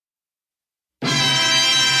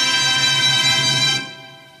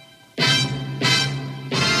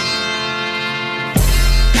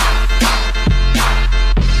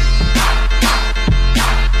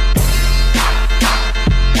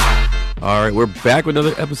All right, we're back with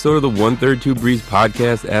another episode of the 132 Breeze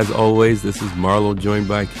podcast. As always, this is Marlo, joined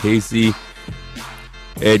by Casey.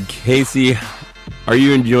 And Casey, are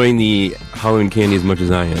you enjoying the Halloween candy as much as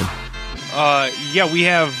I am? Yeah, we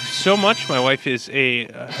have so much. My wife is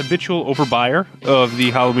a habitual overbuyer of the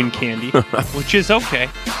Halloween candy, which is okay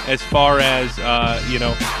as far as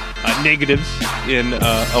negatives in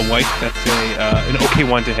a wife. That's an okay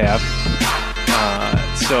one to have.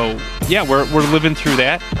 So yeah, we're living through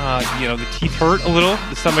that. The teeth hurt a little,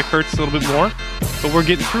 the stomach hurts a little bit more, but we're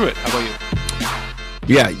getting through it. How about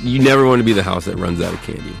you? Yeah, you never want to be the house that runs out of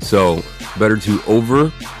candy. So better to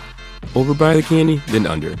overbuy the candy than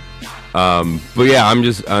under. But yeah,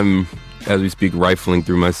 I'm as we speak rifling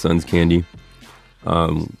through my son's candy.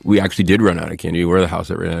 We actually did run out of candy. We're the house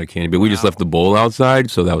that ran out of candy, but we just left the bowl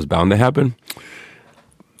outside, so that was bound to happen.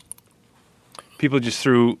 People just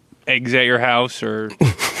threw eggs at your house or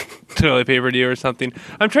toilet paper to you or something.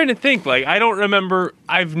 I'm trying to think.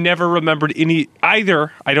 I've never remembered any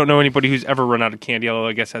either. I don't know anybody who's ever run out of candy, although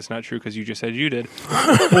I guess that's not true because you just said you did.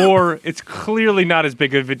 Or it's clearly not as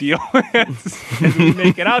big of a deal as we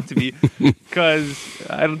make it out to be, because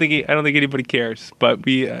I don't think anybody cares. But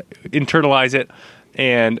we internalize it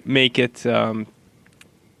and make it a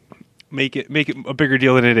bigger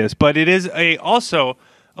deal than it is. But it is also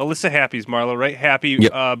Alyssa Happy's, Marlo, right? Happy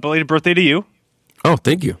belated birthday to you. Oh,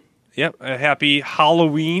 thank you. Yep, a happy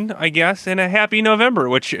Halloween, I guess, and a happy November,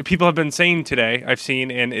 which people have been saying today, I've seen,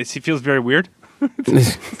 and it feels very weird.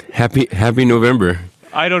 Happy November.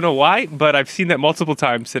 I don't know why, but I've seen that multiple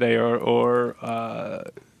times today or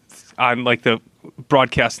on like the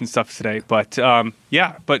broadcast and stuff today. But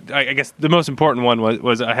but I guess the most important one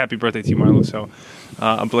was a happy birthday to you, Marlo. So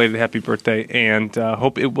a belated happy birthday, and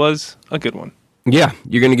hope it was a good one. Yeah,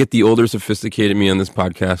 you're going to get the older, sophisticated me on this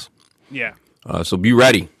podcast. Yeah. So be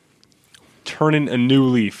ready. Turning a new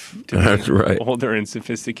leaf to be That's right. Older and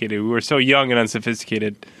sophisticated. We were so young and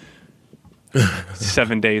unsophisticated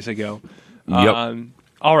 7 days ago. Yep.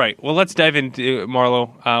 All right. Well, let's dive into Marlo.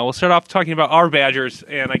 We'll start off talking about our Badgers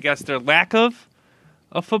and I guess their lack of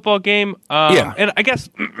a football game. And I guess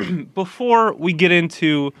before we get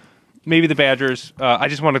into maybe the Badgers, I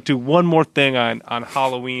just want to do one more thing on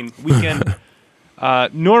Halloween weekend.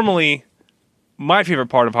 Normally, my favorite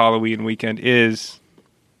part of Halloween weekend is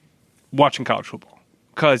watching college football,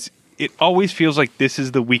 because it always feels like this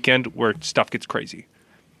is the weekend where stuff gets crazy,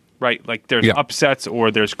 right? Like there's upsets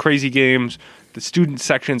or there's crazy games. The student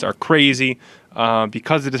sections are crazy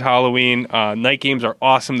because it is Halloween. Night games are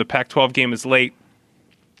awesome. The Pac-12 game is late.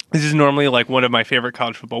 This is normally like one of my favorite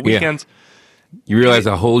college football weekends. Yeah. You realize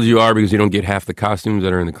how old you are because you don't get half the costumes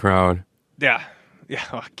that are in the crowd. Yeah.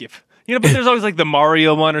 I'll give. But there's always like the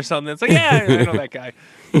Mario one or something. It's like, yeah, I know that guy.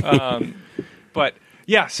 But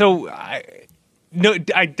yeah, so I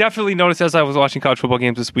definitely noticed as I was watching college football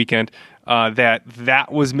games this weekend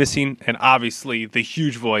that was missing, and obviously the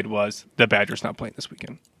huge void was the Badgers not playing this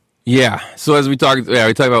weekend. Yeah. So as we talked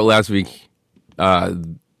about last week, as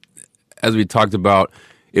we talked about,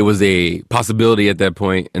 it was a possibility at that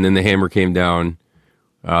point, and then the hammer came down.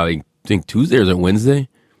 I think Tuesday or Wednesday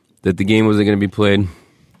that the game wasn't going to be played.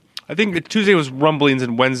 I think Tuesday was rumblings,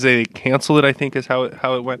 and Wednesday they canceled it, I think is how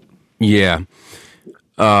it went. Yeah.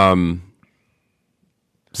 So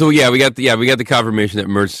we got the confirmation that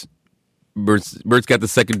Mertz got the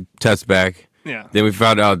second test back. Yeah. Then we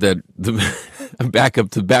found out that the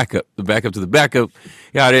backup to the backup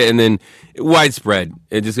got it, and then widespread.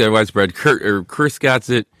 It just got widespread. Chris got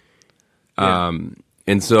it. And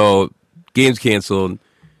so game's canceled.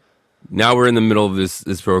 Now we're in the middle of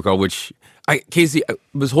this protocol, which Casey,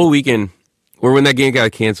 this whole weekend, or when that game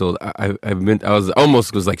got canceled, I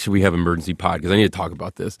was like, should we have emergency pod? Because I need to talk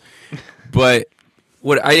about this. But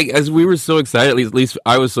as we were so excited, at least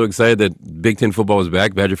I was so excited that Big Ten football was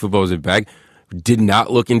back, Badger football was back, did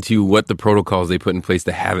not look into what the protocols they put in place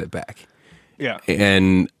to have it back. Yeah.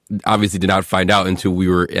 And obviously did not find out until we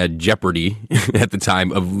were at jeopardy at the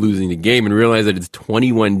time of losing the game, and realized that it's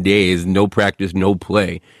 21 days, no practice, no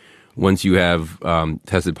play, once you have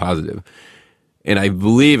tested positive. And I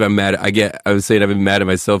believe I'm mad. I was saying I've been mad at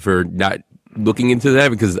myself for not looking into that,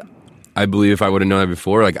 because I believe if I would have known that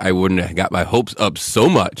before, like, I wouldn't have got my hopes up so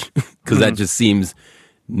much, because that just seems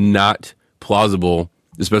not plausible,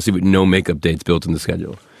 especially with no makeup dates built in the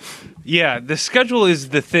schedule. Yeah, the schedule is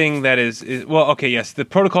the thing that is well, okay, yes, the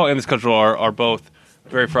protocol and the schedule are both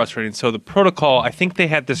very frustrating. So the protocol, I think they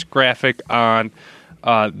had this graphic on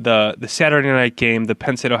the Saturday night game, the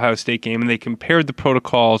Penn State Ohio State game, and they compared the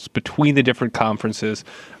protocols between the different conferences.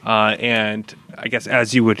 And I guess,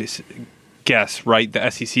 as you would guess, right, the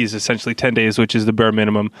SEC is essentially 10 days, which is the bare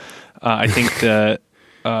minimum. I think the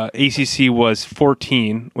ACC was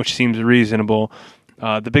 14, which seems reasonable.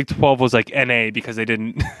 The Big 12 was like NA because they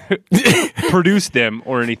didn't produce them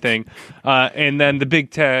or anything. And then the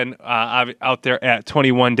Big 10 out there at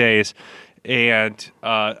 21 days. And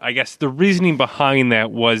I guess the reasoning behind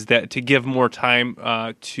that was that to give more time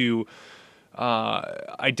to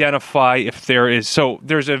identify if there is. So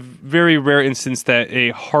there's a very rare instance that a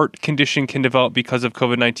heart condition can develop because of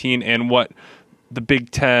COVID-19, and what the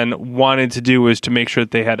Big 10 wanted to do was to make sure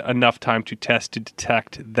that they had enough time to test to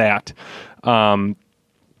detect that.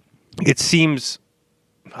 It seems,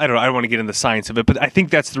 I don't want to get into the science of it, but I think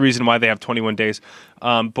that's the reason why they have 21 days.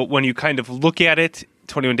 But when you kind of look at it,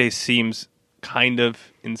 21 days seems kind of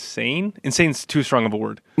insane. Insane is too strong of a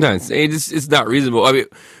word. No, it's not reasonable. I mean,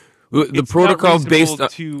 the protocol based on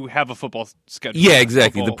to have a football schedule. Yeah,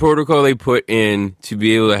 exactly. The protocol they put in to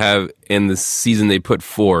be able to have in the season they put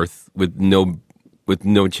forth with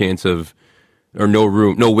no chance of, or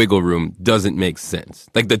no wiggle room, doesn't make sense.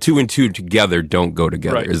 Like the 2 and 2 together don't go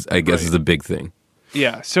together. Right. Is the big thing.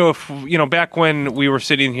 Yeah. So if back when we were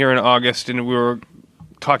sitting here in August and we were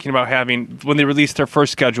talking about when they released their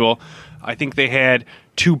first schedule, I think they had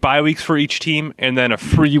 2 bye weeks for each team and then a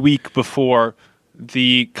free week before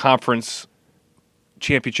the conference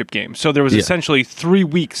championship game. So there was essentially 3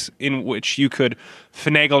 weeks in which you could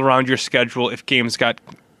finagle around your schedule if games got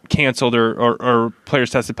canceled or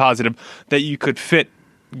players tested positive, that you could fit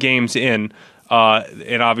games in.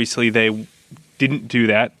 And obviously they didn't do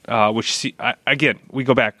that, which, again, we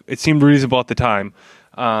go back. It seemed reasonable at the time.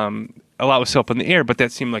 A lot was still up in the air, but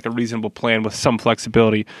that seemed like a reasonable plan with some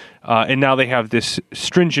flexibility. And now they have this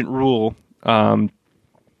stringent rule.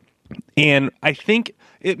 And I think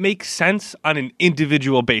it makes sense on an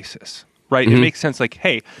individual basis, right? Mm-hmm. It makes sense like,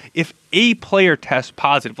 hey, if a player tests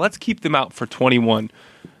positive, let's keep them out for 21.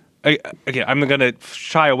 Again, I'm going to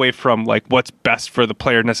shy away from like what's best for the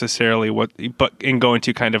player necessarily, but go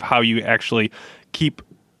into kind of how you actually keep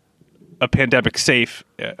a pandemic safe,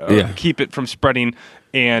 keep it from spreading,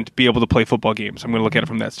 and be able to play football games. I'm going to look at it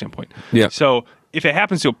from that standpoint. Yeah. So if it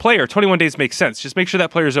happens to a player, 21 days makes sense. Just make sure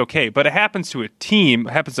that player is okay. But it happens to a team,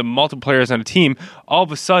 it happens to multiple players on a team, all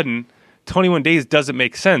of a sudden, 21 days doesn't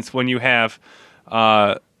make sense when you have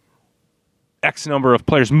X number of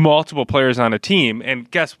players, multiple players on a team.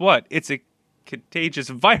 And guess what? It's a contagious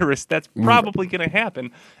virus that's probably going to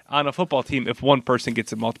happen on a football team. If one person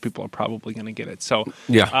gets it, multiple people are probably going to get it. So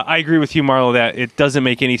I agree with you, Marlo, that it doesn't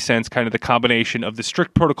make any sense, kind of the combination of the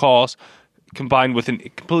strict protocols combined with a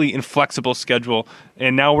completely inflexible schedule.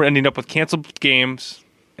 And now we're ending up with canceled games,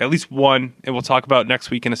 at least one, and we'll talk about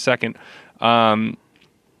next week in a second.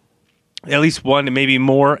 At least one and maybe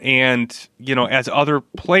more. And, as other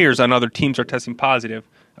players on other teams are testing positive,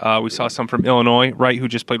 we saw some from Illinois, right, who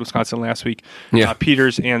just played Wisconsin last week,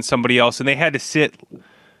 Peters and somebody else. And they had to sit.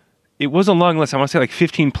 It was a long list. I want to say like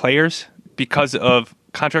 15 players because of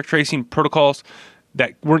contract tracing protocols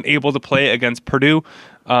that weren't able to play against Purdue.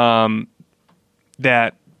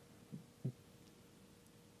 That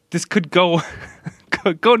this could go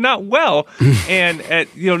not well, and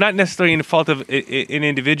not necessarily in the fault of an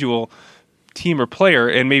individual team or player.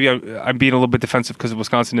 And maybe I'm being a little bit defensive because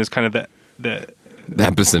Wisconsin is kind of the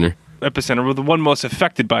epicenter. We're the one most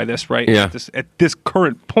affected by this, right? Yeah. At this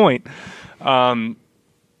current point, but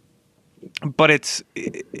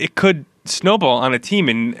it could snowball on a team,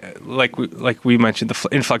 and like we mentioned, the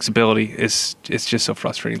inflexibility is just so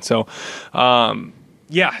frustrating. So,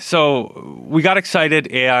 so we got excited,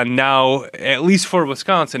 and now at least for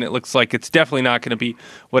Wisconsin, it looks like it's definitely not going to be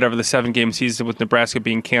whatever the 7-game season with Nebraska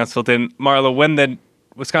being canceled. And Marlo, when the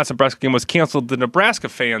Wisconsin-Nebraska game was canceled, the Nebraska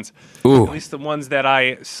fans, at least the ones that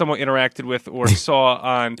I somewhat interacted with or saw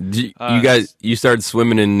on, you started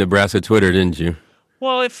swimming in Nebraska Twitter, didn't you?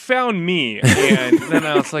 Well, it found me, and then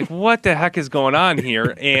I was like, "What the heck is going on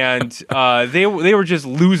here?" And they were just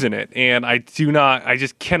losing it, and I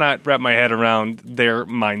just cannot wrap my head around their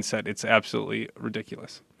mindset. It's absolutely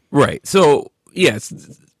ridiculous. Right. So, yes,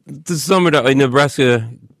 to sum it up, Nebraska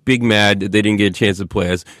big mad that they didn't get a chance to play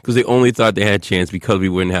us because they only thought they had a chance because we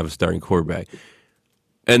wouldn't have a starting quarterback,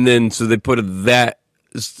 and then so they put that,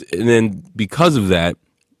 and then because of that.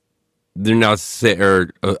 They're now I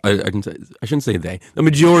shouldn't say they. The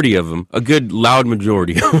majority of them, a good loud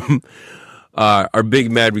majority of them, are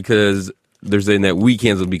big mad because they're saying that we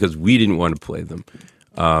canceled because we didn't want to play them,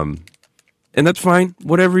 and that's fine.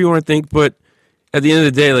 Whatever you want to think, but at the end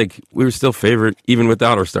of the day, like we were still favorite even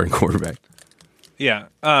without our starting quarterback. Yeah.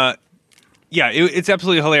 it's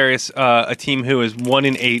absolutely hilarious. A team who is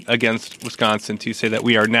 1-8 against Wisconsin to say that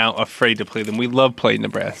we are now afraid to play them. We love playing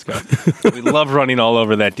Nebraska. We love running all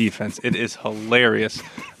over that defense. It is hilarious.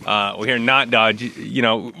 We are not dodge.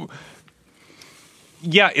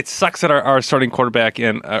 It sucks that our starting quarterback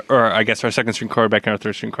or I guess our second string quarterback and our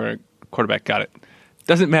third string quarterback got it.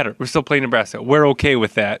 Doesn't matter. We're still playing Nebraska. We're okay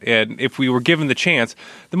with that. And if we were given the chance,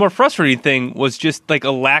 the more frustrating thing was just like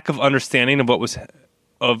a lack of understanding of what was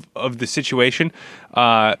of the situation.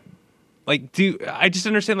 I just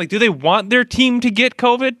understand, like, do they want their team to get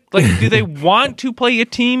COVID? Like, do they want to play a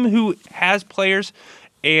team who has players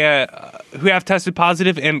who have tested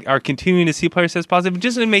positive and are continuing to see players test positive? It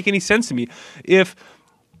just doesn't make any sense to me. If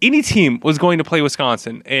any team was going to play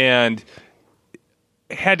Wisconsin and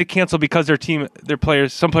had to cancel because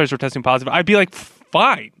some players were testing positive, I'd be like,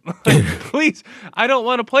 fine. Please, I don't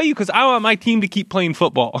want to play you because I want my team to keep playing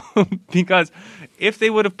football. Because if they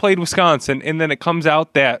would have played Wisconsin and then it comes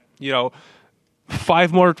out that,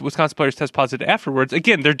 5 more Wisconsin players test positive afterwards,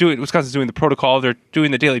 again, Wisconsin's doing the protocol, they're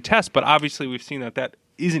doing the daily test, but obviously we've seen that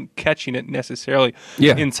isn't catching it necessarily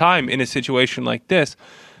in time in a situation like this.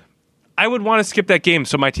 I would want to skip that game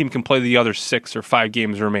so my team can play the other 6 or 5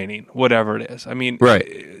 games remaining, whatever it is. I mean,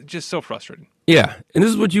 just so frustrating. Yeah, and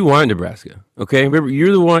this is what you want in Nebraska, okay? Remember,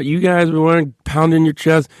 you guys were the one pounding your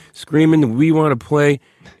chest, screaming, we want to play,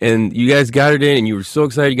 and you guys got it in, and you were so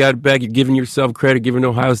excited you got it back. You're giving yourself credit, giving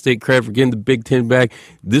Ohio State credit for getting the Big Ten back.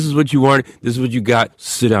 This is what you wanted. This is what you got.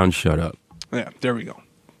 Sit down and shut up. Yeah, there we go.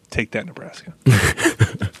 Take that, Nebraska.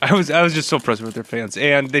 I was just so frustrated with their fans.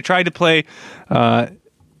 And they tried to play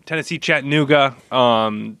Tennessee Chattanooga.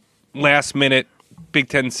 Last minute, Big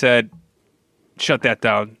Ten said, shut that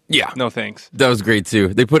down. Yeah. No thanks. That was great, too.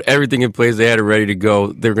 They put everything in place. They had it ready to go.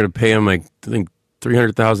 They were going to pay them, I think,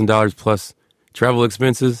 $300,000 plus travel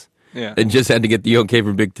expenses. Yeah. And just had to get the okay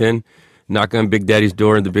from Big Ten. Knock on Big Daddy's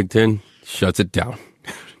door in the Big Ten. Shuts it down.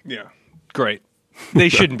 Yeah. Great. They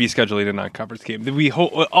shouldn't be scheduling a non-conference game. We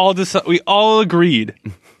all agreed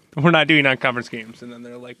we're not doing non-conference games. And then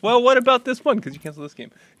they're like, well, what about this one? Because you canceled this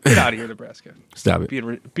game. Get out of here, Nebraska. Stop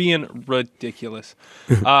it. Being ridiculous.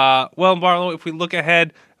 Well, Marlo, if we look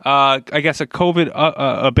ahead, I guess a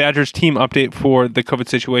Badgers team update for the COVID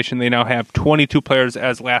situation. They now have 22 players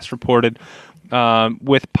as last reported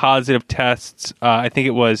with positive tests. I think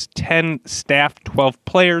it was 10 staff, 12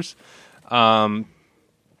 players. So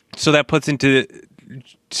that puts into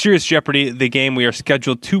serious jeopardy the game we are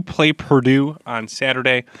scheduled to play Purdue on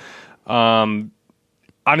Saturday.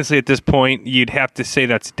 Honestly, at this point, you'd have to say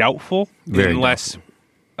that's doubtful. Unless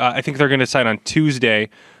I think they're going to decide on Tuesday,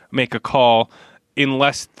 make a call.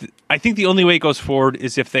 I think the only way it goes forward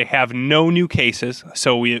is if they have no new cases.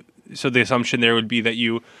 So the assumption there would be that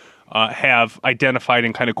you have identified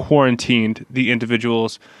and kind of quarantined the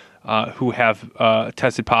individuals who have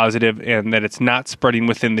tested positive, and that it's not spreading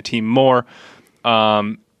within the team more.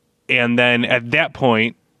 And then at that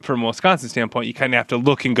point, from a Wisconsin standpoint, you kind of have to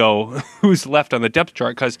look and go who's left on the depth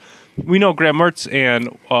chart, because we know Graham Mertz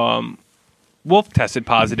and Wolf tested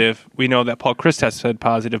positive. We know that Paul Chryst tested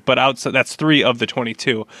positive, but outside, that's 3 of the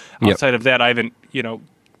 22. Outside of that, I haven't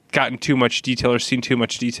gotten too much detail or seen too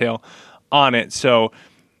much detail on it. So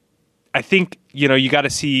I think you got to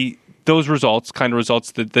see those results,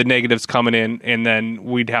 the negatives coming in, and then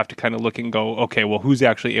we'd have to kind of look and go, okay, well, who's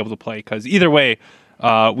actually able to play? Because either way,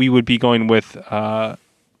 we would be going with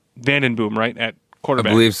Vandenboom, right, at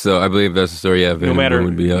quarterback. I believe so. I believe that's the story. Yeah, Vandenboom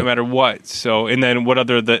would be up. No matter what. So, and then what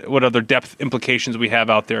other depth implications we have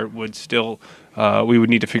out there would still we would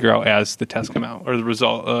need to figure out as the tests come out, or the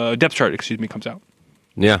result depth chart, comes out.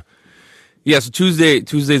 Yeah. Yeah, so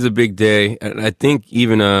Tuesday's a big day, and I think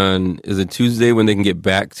even is it Tuesday when they can get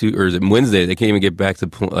back to, or is it Wednesday? They can't even get back to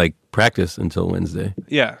practice until Wednesday.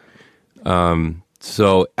 Yeah.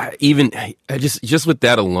 So just with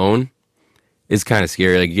that alone, it's kind of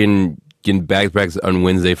scary. Like getting back to practice on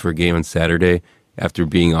Wednesday for a game on Saturday after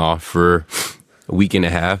being off for a week and a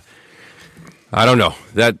half. I don't know.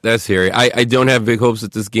 That's scary. I don't have big hopes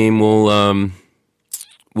that this game will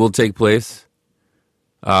take place.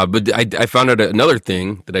 But I found out another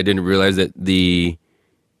thing that I didn't realize, that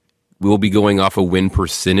we'll be going off a win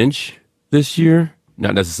percentage this year.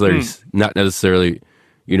 Not necessarily,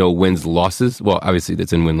 wins, losses. Well, obviously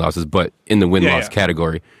that's in win losses, but in the win loss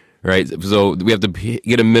category, right? So we have to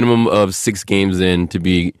get a minimum of 6 games in to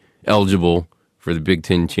be eligible for the Big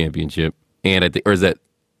Ten championship, and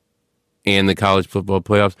and the college football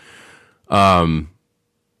playoffs,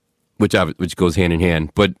 which goes hand in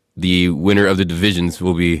hand, but the winner of the divisions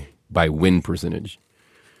will be by win percentage.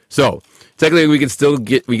 So technically, we can still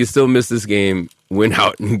miss this game, win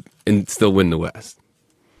out, and still win the West.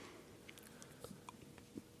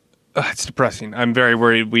 It's depressing. I'm very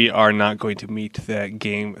worried we are not going to meet that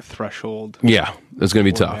game threshold. Yeah, it's going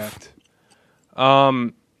to be tough.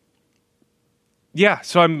 Yeah,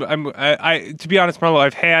 so I to be honest, Marlo,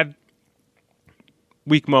 I've had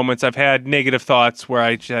weak moments. I've had negative thoughts where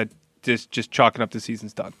I just chalking up the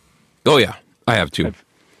season's done. Oh yeah, I have too. I've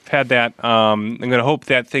had that. I'm going to hope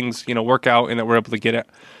that things work out and that we're able to get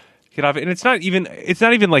off it. And it's not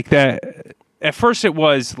even like that. At first, it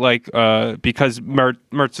was like because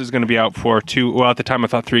Mertz is going to be out for 2. Well, at the time I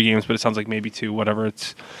thought 3 games, but it sounds like maybe 2. Whatever.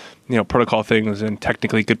 It's protocol things and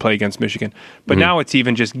technically could play against Michigan. But now it's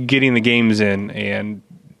even just getting the games in and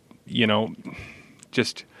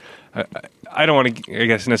just. I don't want to, I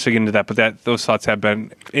guess, necessarily get into that, but those thoughts have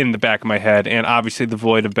been in the back of my head. And obviously, the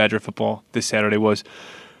void of Badger football this Saturday was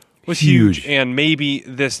huge. And maybe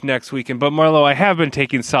this next weekend. But Marlo, I have been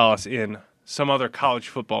taking solace in some other college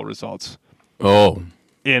football results. Oh.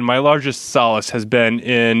 And my largest solace has been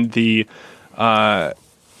in the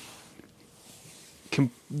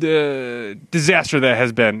disaster that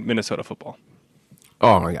has been Minnesota football.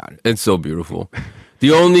 Oh my God, it's so beautiful.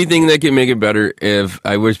 The only thing that can make it better, if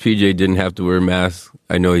I wish PJ didn't have to wear a mask.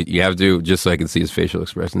 I know you have to, just so I can see his facial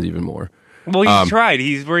expressions even more. Well, he tried.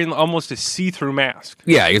 He's wearing almost a see-through mask.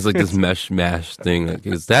 Yeah, it's like this mesh thing. Like,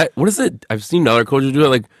 what is it? I've seen other coaches do it.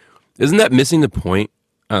 Like, isn't that missing the point?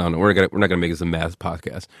 I don't know. We're not gonna make this a mask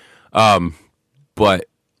podcast. But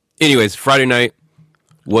anyways, Friday night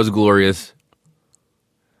was glorious,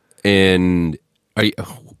 and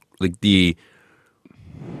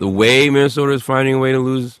the way Minnesota is finding a way to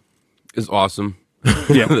lose is awesome.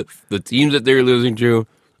 Yeah, the teams that they're losing to,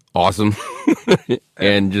 awesome,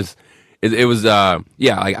 and just it was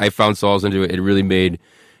I found solace into it. It really made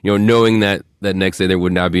knowing that next day there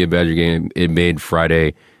would not be a Badger game. It made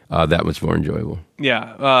Friday that much more enjoyable.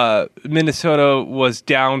 Yeah, Minnesota was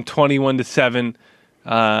down 21-7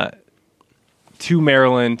 to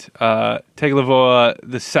Maryland. Tagovailoa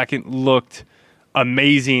the second looked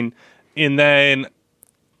amazing, and then,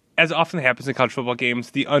 as often happens in college football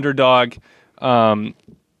games, the underdog kind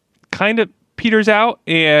of peters out,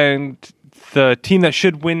 and the team that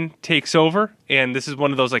should win takes over. And this is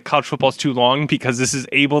one of those, like, college football's too long because this is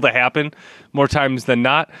able to happen more times than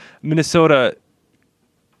not. Minnesota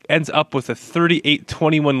ends up with a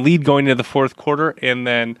 38-21 lead going into the fourth quarter, and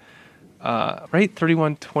then,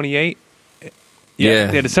 31-28? Yeah.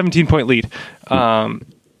 They had a 17-point lead.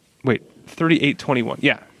 38-21.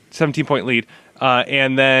 Yeah, 17-point lead.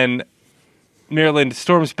 And then Maryland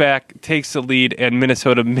storms back, takes the lead, and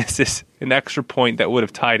Minnesota misses an extra point that would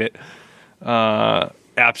have tied it.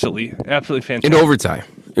 Absolutely fantastic. In overtime,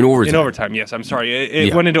 yes. I'm sorry.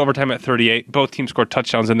 It went into overtime at 38. Both teams scored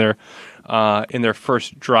touchdowns in their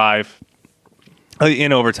first drive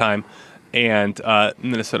in overtime, and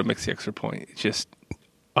Minnesota makes the extra point. It's just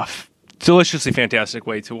a deliciously fantastic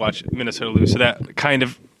way to watch Minnesota lose. So that kind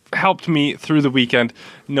of helped me through the weekend,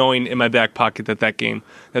 knowing in my back pocket that game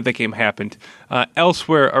happened.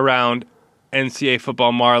 Elsewhere around NCAA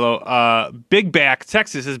football, Marlo, big back.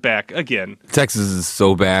 Texas is back again. Texas is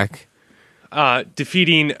so back.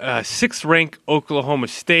 Defeating 6th-ranked Oklahoma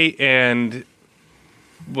State and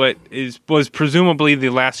what was presumably the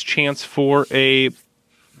last chance for a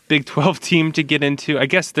Big 12 team to get into. I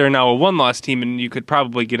guess they're now a 1-loss team, and you could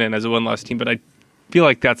probably get in as a 1-loss team, but I feel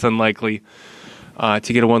like that's unlikely to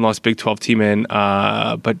get a 1-loss Big 12 team in.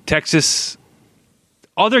 But Texas,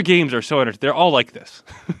 all their games are so interesting. They're all like this.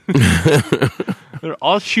 They're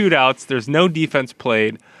all shootouts. There's no defense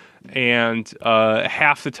played. And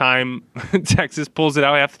half the time Texas pulls it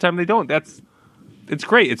out, half the time they don't. It's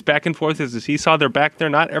great. It's back and forth as a seesaw. They're back there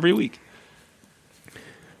not every week.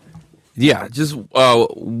 Yeah, just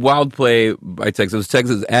wild play by Texas.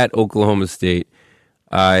 Texas at Oklahoma State.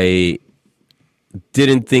 I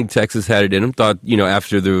didn't think Texas had it in them. Thought,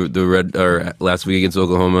 after the red or last week against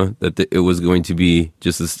Oklahoma, that it was going to be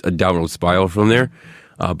just a downward spiral from there.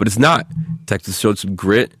 But it's not. Texas showed some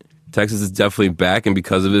grit. Texas is definitely back, and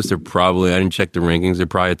because of this, they're probably, I didn't check the rankings, they're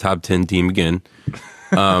probably a top 10 team again.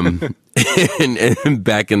 And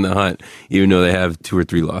back in the hunt, even though they have 2 or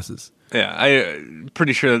 3 losses. Yeah, I'm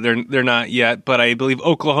pretty sure that they're not yet, but I believe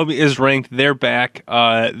Oklahoma is ranked. They're back.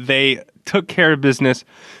 They took care of business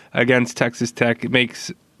against Texas Tech. It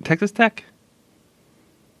makes Texas Tech?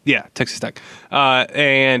 Yeah, Texas Tech.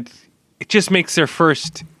 And it just makes their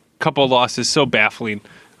first couple losses so baffling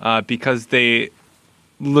because they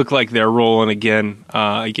look like they're rolling again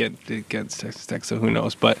against Texas Tech, so who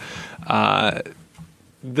knows. But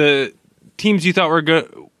the teams you thought were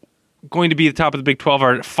good going to be the top of the Big 12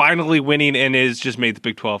 are finally winning and is just made the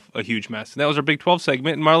Big 12 a huge mess. And that was our Big 12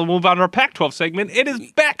 segment. And Marlon, we'll move on to our Pac-12 segment. It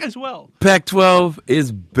is back as well. Pac-12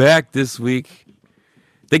 is back this week.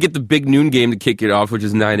 They get the big noon game to kick it off, which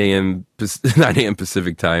is 9 a.m.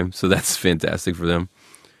 Pacific time. So that's fantastic for them.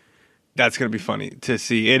 That's going to be funny to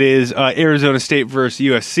see. It is Arizona State versus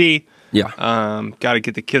USC. Yeah. Got to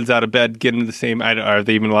get the kids out of bed, get into the same. Are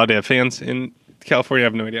they even allowed to have fans in California? I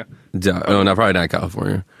have no idea. No, probably not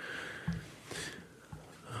California.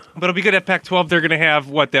 But it'll be good at Pac-12. They're going to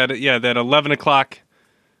have that 11 o'clock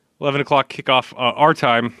kickoff our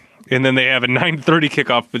time, and then they have a 9:30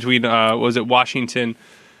 kickoff between Washington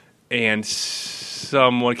and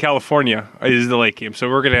California is the late game. So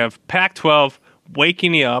we're going to have Pac-12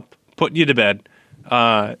 waking you up, putting you to bed.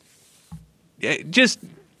 Obviously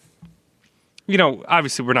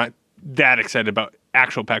we're not that excited about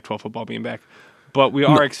actual Pac-12 football being back, but we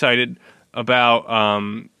are excited about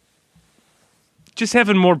just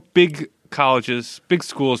having more big colleges, big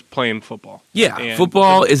schools playing football. Yeah, and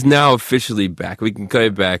football is now officially back. We can cut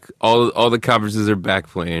it back. All the conferences are back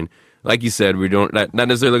playing. Like you said, we don't not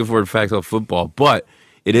necessarily looking forward to Pac-12 football, but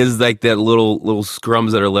it is like that little scrums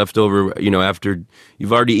that are left over, after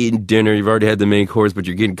you've already eaten dinner, you've already had the main course, but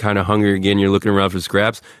you're getting kind of hungry again, you're looking around for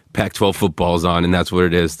scraps. Pac-12 football's on, and that's what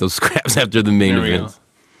it is. Those scraps after the main events.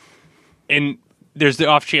 And there's the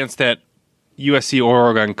off chance that USC or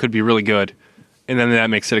Oregon could be really good, and then that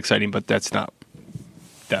makes it exciting, but that's not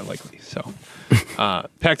that likely. So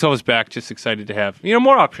Pac-12 is back, just excited to have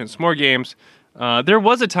more options, more games. There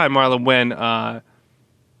was a time, Marlon, when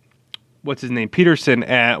what's his name, Peterson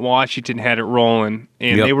at Washington had it rolling,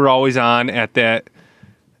 and they were always on at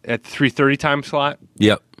 3:30 time slot.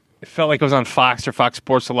 Yep. It felt like it was on Fox or Fox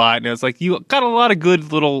Sports a lot, and it was like you got a lot of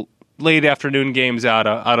good little late afternoon games out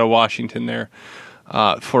of Washington there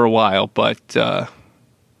for a while. But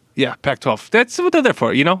Pac-12, that's what they're there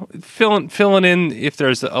for, filling in if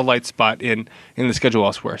there's a light spot in the schedule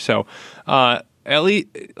elsewhere. So Ellie,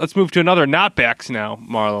 let's move to another not backs now,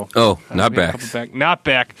 Marlo. Oh, not backs. Not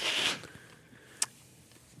back.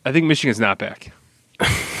 I think Michigan's not back.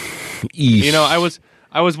 Eesh.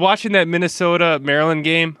 I was watching that Minnesota-Maryland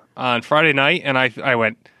game on Friday night, and I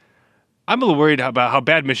went, I'm a little worried about how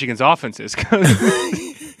bad Michigan's offense is.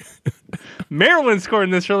 Maryland scoring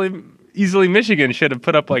this really easily. Michigan should have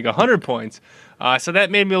put up like 100 points. So that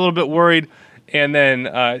made me a little bit worried. And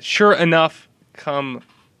then, sure enough,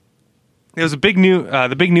 it was the big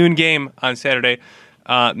noon game on Saturday.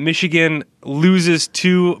 Michigan loses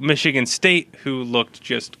to Michigan State, who looked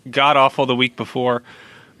just god-awful the week before.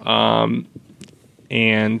 And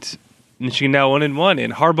Michigan now 1-1.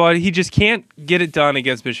 And Harbaugh, he just can't get it done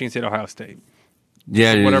against Michigan State, Ohio State.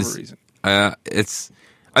 Yeah, for whatever reason. I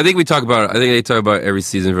think they talk about it every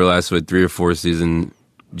season for the last 3 or 4 seasons,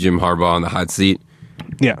 Jim Harbaugh on the hot seat.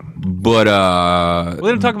 Yeah. But they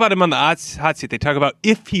don't talk about him on the hot seat. They talk about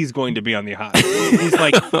if he's going to be on the hot seat. He's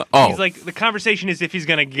like he's like the conversation is if he's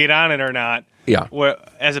going to get on it or not. Yeah.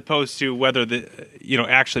 As opposed to whether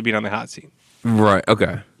actually being on the hot seat. Right.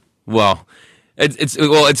 Okay. Well,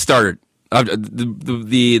 it started.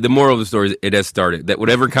 The moral of the story is it has started. That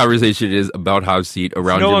whatever conversation is about hot seat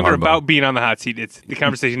around it's no Jim longer Harbaugh, about being on the hot seat. It's the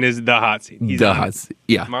conversation is the hot seat. He's the hot seat.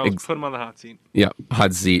 Yeah. Marlon, put him on the hot seat. Yeah,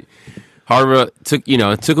 hot seat. Harbaugh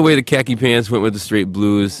took away the khaki pants, went with the straight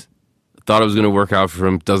blues. Thought it was going to work out for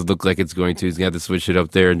him. Doesn't look like it's going to. He's going to have to switch it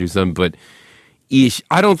up there and do something. But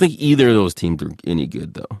I don't think either of those teams are any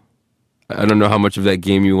good, though. I don't know how much of that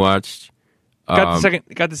game you watched. Got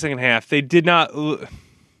the second half. They did not.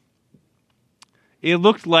 It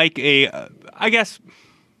looked like I guess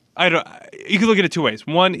I don't. You could look at it two ways.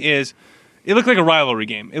 One is it looked like a rivalry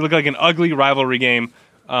game. It looked like an ugly rivalry game.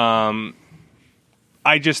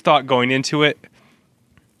 I just thought going into it,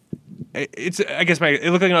 it looked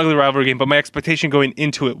like an ugly rivalry game. But my expectation going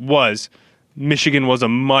into it was Michigan was a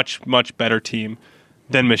much, much better team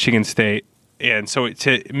than Michigan State, and so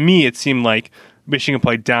to me it seemed like Michigan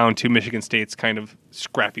played down to Michigan State's kind of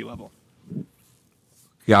scrappy level.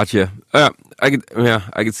 Gotcha. I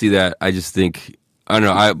could see that. I just think I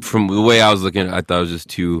don't know. From the way I was looking at it, I thought it was just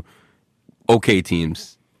two okay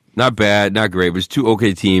teams. Not bad, not great, but just two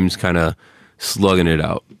okay teams kind of slugging it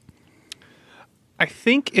out. I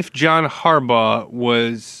think if John Harbaugh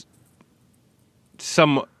was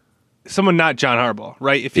someone not John Harbaugh,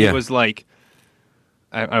 right? If he was like,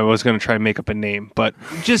 I was going to try and make up a name, but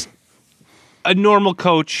just a normal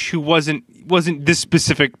coach who wasn't this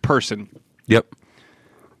specific person. Yep.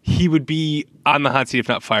 He would be on the hot seat if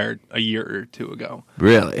not fired a year or two ago.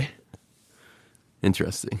 Really?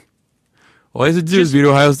 Interesting. All he has to do is beat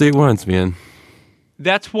Ohio State once, man.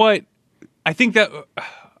 That's what I think. That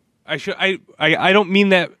I don't mean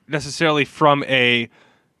that necessarily from a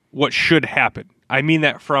what should happen. I mean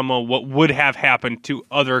that from a what would have happened to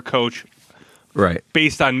other coach, right?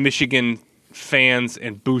 Based on Michigan fans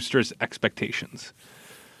and boosters' expectations.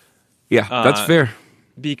 Yeah, that's fair.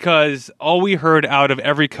 Because all we heard out of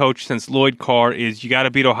every coach since Lloyd Carr is you got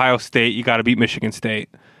to beat Ohio State, you got to beat Michigan State,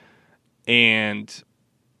 and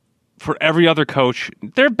for every other coach,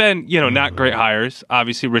 there have been not great hires.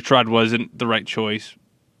 Obviously, Rich Rod wasn't the right choice.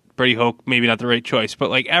 Brady Hoke, maybe not the right choice, but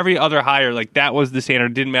like every other hire, like that was the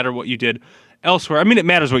standard. It didn't matter what you did elsewhere. I mean, it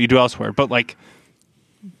matters what you do elsewhere, but like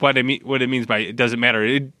what it means by it doesn't matter.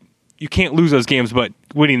 You can't lose those games, but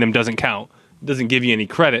winning them doesn't count. It doesn't give you any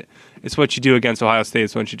credit. It's what you do against Ohio State.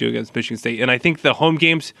 It's what you do against Michigan State. And I think the home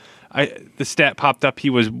games, the stat popped up.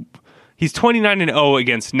 He's 29-0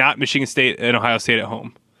 against not Michigan State and Ohio State at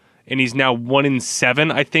home, and he's now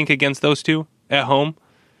 1-7, I think, against those two at home.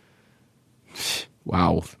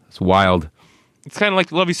 Wow, that's wild. It's kind of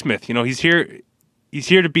like Lovie Smith. He's here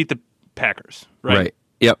to beat the Packers, right? Right.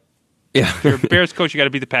 Yep. Yeah. If you're a Bears coach, you got to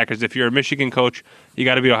beat the Packers. If you're a Michigan coach, you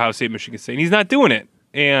got to beat Ohio State, Michigan State. And he's not doing it.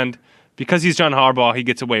 And because he's John Harbaugh, he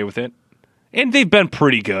gets away with it. And they've been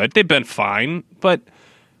pretty good. They've been fine, but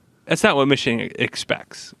that's not what Michigan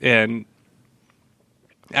expects. And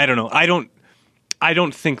I don't know. I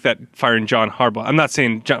don't think that firing John Harbaugh. I'm not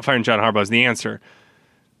saying firing John Harbaugh is the answer,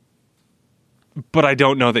 but I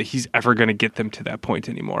don't know that he's ever going to get them to that point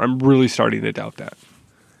anymore. I'm really starting to doubt that.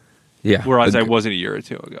 Yeah. Whereas I wasn't a year or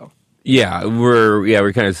two ago. Yeah,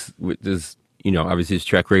 we're kind of just obviously his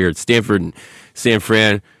track record at Stanford and San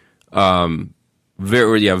Fran.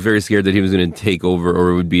 Very scared that he was going to take over, or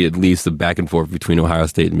it would be at least a back and forth between Ohio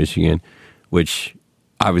State and Michigan, which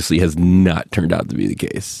obviously has not turned out to be the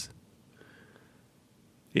case.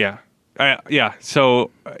 Yeah, So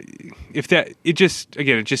if that, it just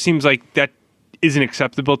seems like that isn't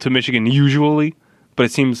acceptable to Michigan usually, but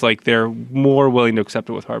it seems like they're more willing to accept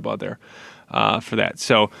it with Harbaugh there for that.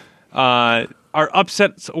 So our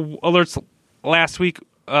upset alerts last week.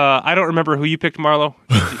 I don't remember who you picked, Marlo.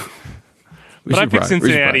 But I picked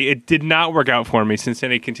Cincinnati. It did not work out for me.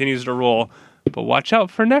 Cincinnati continues to roll. But watch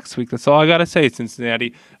out for next week. That's all I got to say,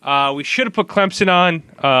 Cincinnati. We should have put Clemson on,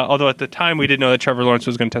 although at the time we didn't know that Trevor Lawrence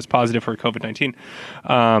was going to test positive for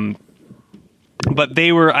COVID-19. But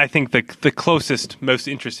they were, I think, the closest, most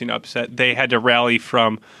interesting upset. They had to rally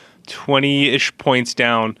from 20-ish points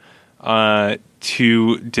down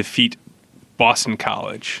to defeat Boston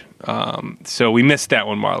College. So we missed that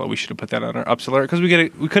one, Marlo. We should have put that on our upset alert because we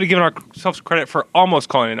could have given ourselves credit for almost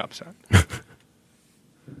calling it an upset.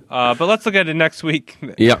 But let's look at it next week.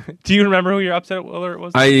 Yeah. Do you remember who your upset alert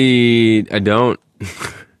was? I don't.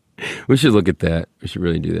 We should look at that. We should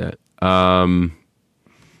really do that. I'm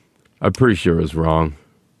pretty sure it was wrong.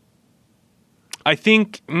 I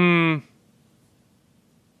think.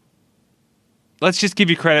 Let's just give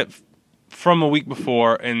you credit from a week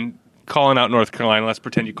before and calling out North Carolina. Let's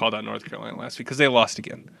pretend you called out North Carolina last week because they lost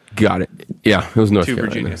again. Got it. Yeah, it was North to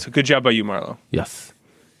Carolina. Virginia. So good job by you, Marlo. Yes.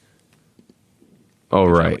 All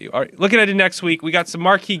right. All right. Looking at it next week, we got some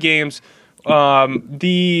marquee games.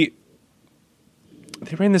 They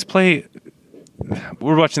ran this play.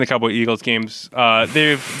 We're watching the Cowboy Eagles games.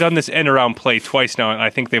 They've done this end around play twice now, and I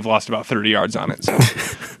think they've lost about 30 yards on it. So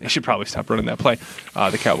they should probably stop running that play,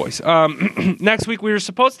 the Cowboys. Next week, we were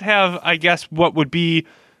supposed to have, I guess, what would be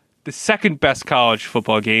the second best college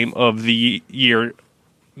football game of the year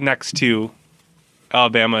next to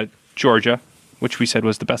Alabama, Georgia, which we said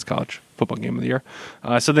was the best college football game of the year.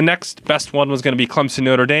 So the next best one was going to be Clemson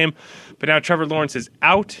Notre Dame. But now Trevor Lawrence is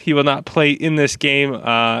out. He will not play in this game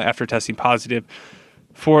after testing positive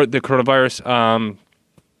for the coronavirus.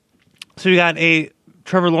 So you got a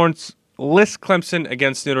Trevor Lawrence-less Clemson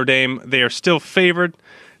against Notre Dame. They are still favored.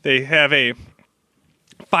 They have a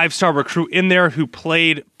 5-star recruit in there who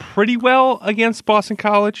played pretty well against Boston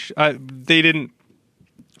College. They didn't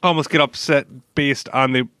almost get upset based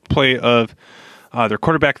on the play of their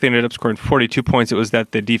quarterback. They ended up scoring 42 points. It was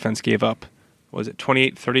that the defense gave up. Was it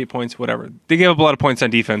 28, 38 points, whatever. They gave up a lot of points on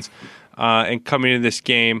defense. And coming into this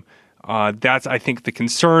game, that's, I think, the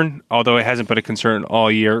concern, although it hasn't been a concern all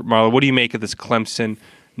year. Marlo, what do you make of this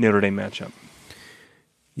Clemson-Notre Dame matchup?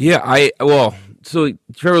 Yeah, so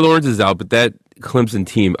Trevor Lawrence is out, but that Clemson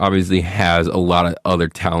team obviously has a lot of other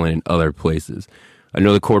talent in other places. I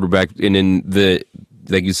know the quarterback, and in the,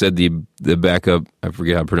 like you said, the backup, I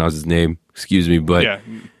forget how to pronounce his name, excuse me, but... Yeah,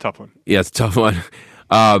 tough one. Yeah, it's a tough one.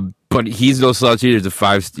 But he's no slouch either. He's a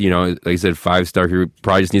like I said, 5-star. He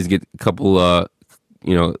probably just needs to get a couple,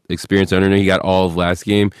 experience under him. He got all of last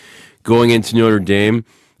game. Going into Notre Dame,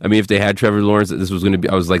 I mean, if they had Trevor Lawrence, this was going to be.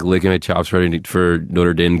 I was like licking my chops ready for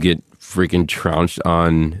Notre Dame to get freaking trounced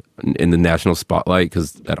in the national spotlight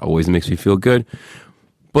because that always makes me feel good.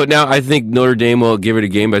 But now I think Notre Dame will give it a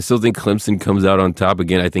game. But I still think Clemson comes out on top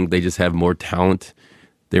again. I think they just have more talent.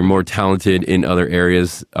 They're more talented in other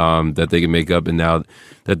areas that they can make up. And now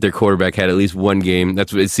that their quarterback had at least one game,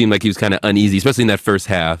 that's what it seemed like he was kind of uneasy, especially in that first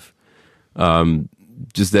half.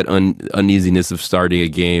 Just that uneasiness of starting a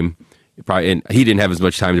game. And he didn't have as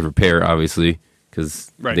much time to prepare, obviously,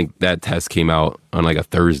 because I think that test came out on like a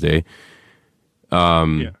Thursday.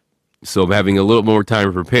 So having a little more time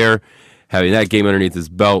to prepare, having that game underneath his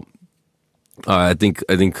belt, I think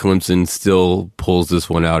Clemson still pulls this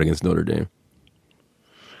one out against Notre Dame.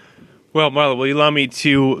 Well, Marlo, will you allow me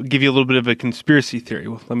to give you a little bit of a conspiracy theory?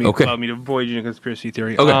 Allow me to avoid you a conspiracy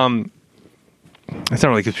theory. Okay. It's not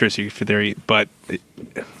really a conspiracy theory, but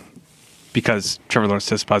because Trevor Lawrence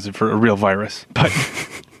tested positive for a real virus. But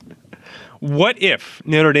what if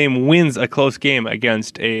Notre Dame wins a close game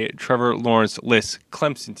against a Trevor Lawrence-less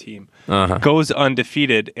Clemson team, goes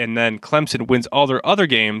undefeated, and then Clemson wins all their other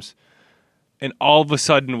games, and all of a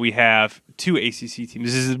sudden we have two ACC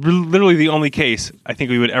teams? This is literally the only case I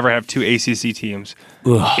think we would ever have two ACC teams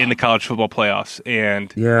in the college football playoffs.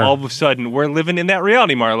 And all of a sudden we're living in that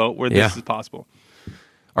reality, Marlo, where this is possible.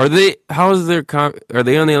 Are they? How is their? Are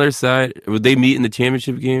they on the other side? Would they meet in the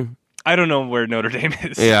championship game? I don't know where Notre Dame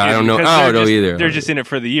is. Yeah, I don't know. I don't know either. They're just in it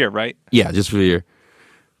for the year, right? Yeah, just for the year.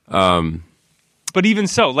 But even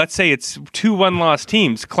so, let's say it's two one-loss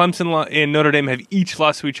teams. Clemson and Notre Dame have each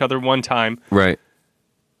lost to each other one time. Right.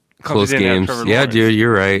 Close games. Yeah, dude,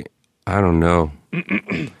 you're right. I don't know.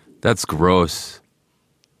 That's gross.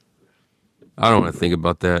 I don't want to think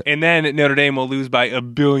about that. And then Notre Dame will lose by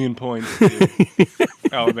 1 billion points to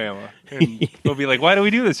Alabama. And they'll be like, why do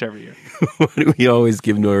we do this every year? Why do we always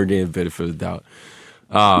give Notre Dame the benefit of the doubt?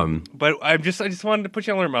 But I just wanted to put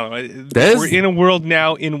you on alert, Marlo. We're in a world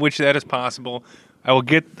now in which that is possible. I'll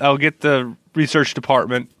get the research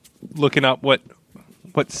department looking up what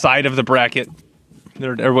side of the bracket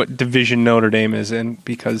or what division Notre Dame is in,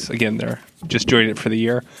 because again they're just joining it for the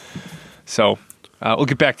year. So we'll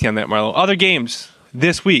get back to you on that, Marlo. Other games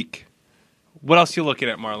this week. What else are you looking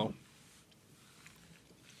at, Marlo?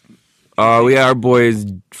 We got our boys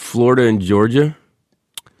Florida and Georgia.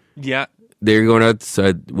 Yeah. They're going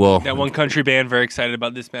outside. Well, that one country band very excited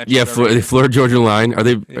about this match. Yeah, the Florida Georgia line. Are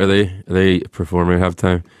they performing at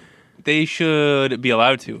halftime? They should be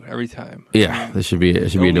allowed to every time. Yeah, there should be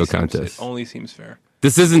a no contest. It only seems fair.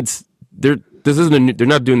 They're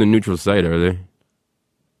not doing the neutral site, are they?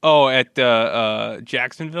 Oh, at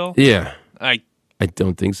Jacksonville? Yeah. I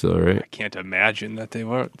don't think so, right? I can't imagine that they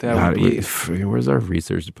were. Where's our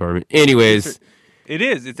research department? Anyways, it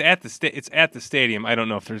is. It's at the stadium. I don't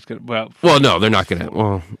know if there's good. Well, no, they're not gonna.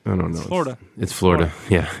 Well, I don't know. It's Florida. It's Florida.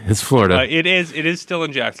 Yeah, it's Florida. It is still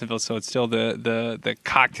in Jacksonville, so it's still the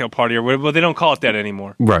cocktail party or whatever. Well, they don't call it that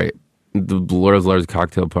anymore. Right. The Florida's largest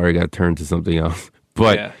cocktail party got turned to something else.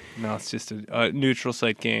 But yeah, no, it's just a neutral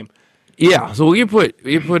site game. Yeah. So you put.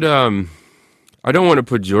 I don't want to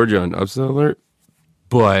put Georgia on upset alert,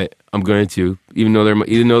 but I'm going to, even though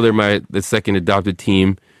they're the second adopted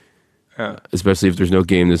team, especially if there's no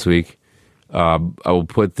game this week. I will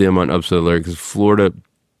put them on upset alert because Florida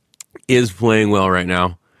is playing well right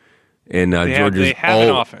now, and they have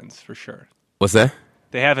an offense for sure. What's that?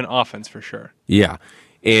 They have an offense for sure. Yeah,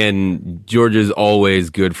 and Georgia's always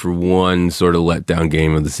good for one sort of letdown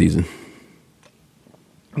game of the season.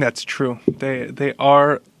 That's true. They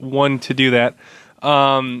are one to do that.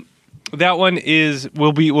 That one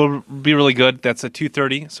will be really good. That's a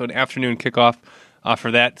 2:30, so an afternoon kickoff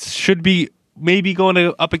for that. Should be maybe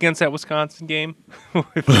going up against that Wisconsin game.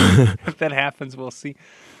 If that happens, we'll see.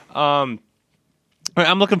 I'm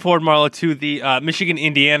looking forward, Marla, to the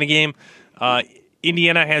Michigan-Indiana game.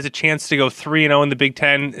 Indiana has a chance to go 3-0 in the Big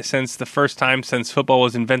Ten since the first time since football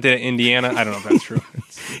was invented at Indiana. I don't know if that's true.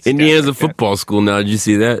 It's Indiana's a football school now. Did you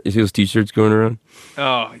see that? You see those T-shirts going around?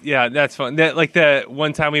 Oh yeah, that's fun. The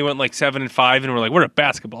one time we went like 7-5, and we're like, we're a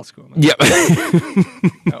basketball school. Yep,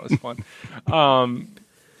 that was fun.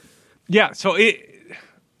 Yeah, so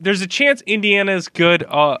there's a chance Indiana is good.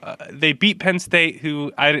 They beat Penn State,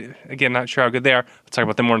 who again not sure how good they are. I'll talk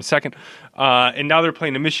about them more in a second. And now they're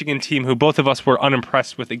playing a Michigan team who both of us were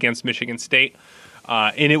unimpressed with against Michigan State.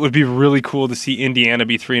 And it would be really cool to see Indiana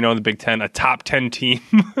be 3-0 in the Big Ten, a top 10 team.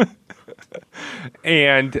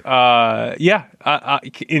 And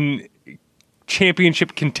in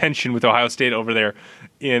championship contention with Ohio State over there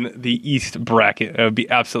in the East bracket. It would be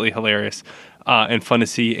absolutely hilarious and fun to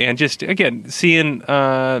see. And just, again, seeing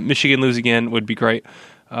Michigan lose again would be great.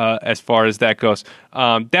 as far as that goes.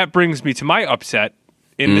 That brings me to my upset,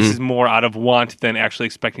 and this is more out of want than actually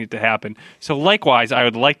expecting it to happen. So likewise, I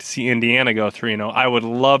would like to see Indiana go 3-0. I would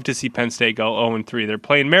love to see Penn State go 0-3. They're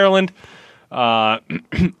playing Maryland at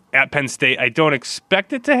Penn State. I don't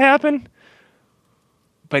expect it to happen,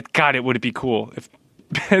 but God, it would be cool if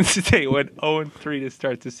Penn State went 0-3 to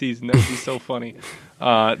start the season. That would be so funny.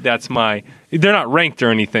 They're not ranked or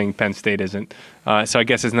anything, Penn State isn't. So I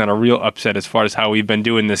guess it's not a real upset as far as how we've been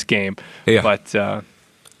doing this game. Yeah. But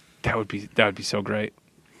that would be so great.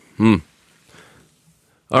 All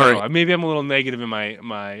right. Maybe I'm a little negative in my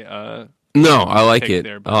No, I like it.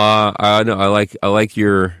 There, I like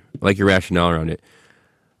your rationale around it.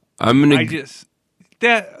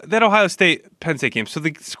 That Ohio State Penn State game. So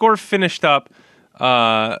the score finished up.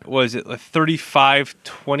 Was it like 35-20?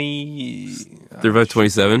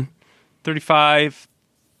 35-27?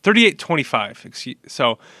 38-25.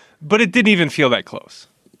 So, but it didn't even feel that close.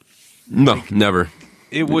 No, never.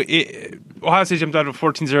 Ohio State jumped out of a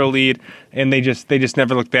 14-0 lead, and they just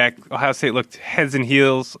never looked back. Ohio State looked heads and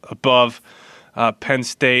heels above Penn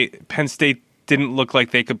State. Penn State didn't look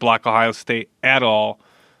like they could block Ohio State at all.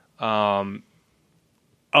 A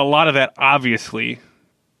lot of that, obviously,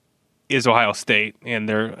 is Ohio State, and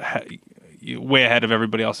they're way ahead of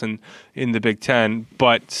everybody else in the Big Ten.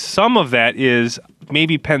 But some of that is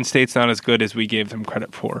maybe Penn State's not as good as we gave them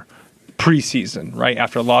credit for preseason, right?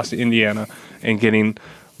 After a loss to Indiana and getting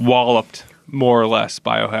walloped more or less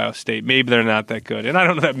by Ohio State. Maybe they're not that good. And I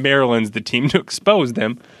don't know that Maryland's the team to expose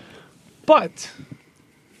them, but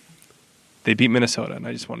they beat Minnesota, and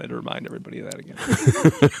I just wanted to remind everybody of that again.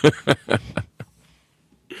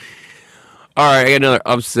 All right, I got another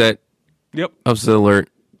upset. Yep. Upset alert.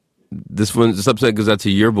 This upset goes out to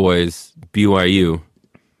your boys, BYU.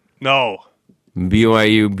 No.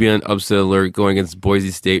 BYU being upset alert going against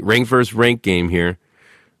Boise State. First ranked game here.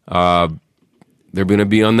 They're going to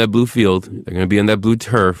be on that blue field. They're going to be on that blue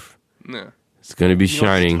turf. Yeah. It's going to be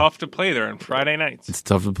shining. It's tough to play there on Friday nights. It's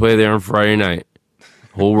tough to play there on Friday night.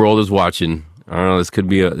 Whole world is watching. I don't know. This could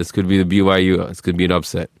be the BYU. This could be an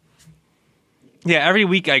upset. Yeah, every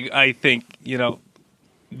week I think,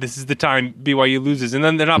 this is the time BYU loses, and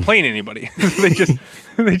then they're not playing anybody.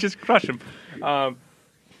 they just crush them.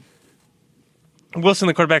 Wilson,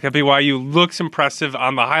 the quarterback at BYU, looks impressive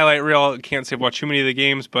on the highlight reel. Can't say I've watched too many of the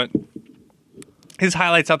games, but his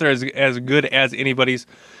highlights out there as good as anybody's.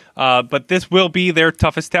 But this will be their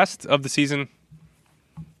toughest test of the season.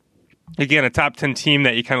 Again, a top 10 team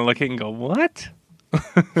that you kind of look at and go, what?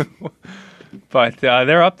 But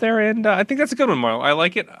they're up there, and I think that's a good one, Marlo. I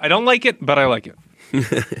like it. I don't like it, but I like it.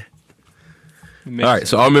 All right,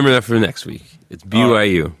 so I'll remember that for next week. It's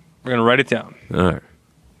BYU. Right. We're going to write it down. All right.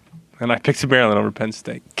 And I picked Maryland over Penn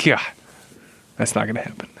State. God, that's not going to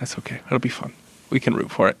happen. That's okay. It'll be fun. We can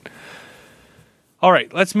root for it. All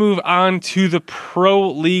right, let's move on to the pro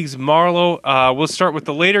leagues. Marlo, we'll start with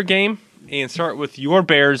the later game and start with your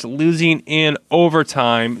Bears losing in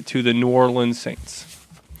overtime to the New Orleans Saints.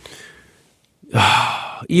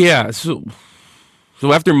 Yeah, so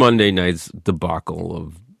after Monday night's debacle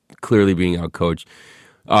of clearly being outcoached,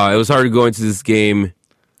 it was hard to go into this game.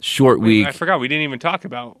 Short week. I forgot we didn't even talk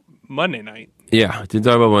about Monday night. Yeah, didn't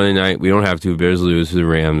talk about Monday night. We don't have to. Bears lose to the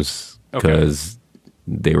Rams because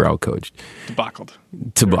they were outcoached. Debacled.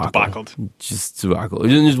 Just debacle.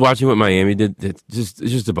 Just watching what Miami did, it's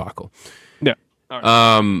just debacle. Yeah. All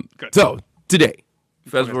right. Good. So today,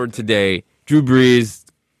 fast forward today, Drew Brees,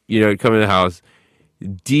 coming to the house.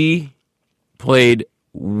 D played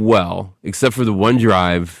well, except for the one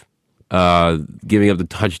drive, giving up the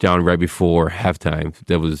touchdown right before halftime.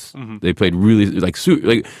 That was they played really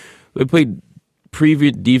they played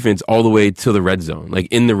preview defense all the way to the red zone, like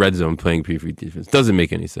in the red zone playing preview defense. Doesn't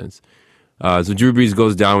make any sense. So Drew Brees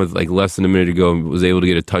goes down with like less than a minute to go and was able to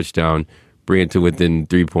get a touchdown, bring it to within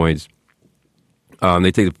 3 points.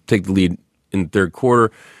 They take the lead in the third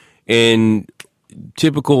quarter, and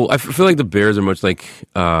typical. I feel like the Bears are much like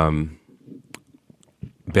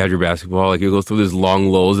Badger basketball. Like it goes through these long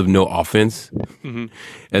lulls of no offense, and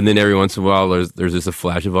then every once in a while there's just a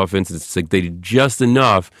flash of offense. It's like they do just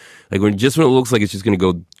enough. Like when it looks like it's just going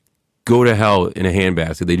to go to hell in a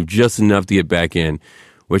handbasket, they do just enough to get back in.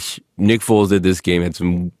 Which Nick Foles did this game. Had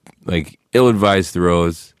some like ill-advised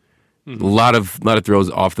throws. A lot of throws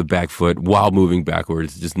off the back foot while moving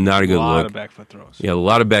backwards. Just not a good look. A lot of back foot throws. Yeah, a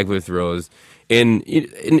lot of back foot throws. And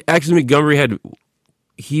actually Montgomery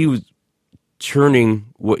he was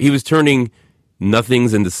turning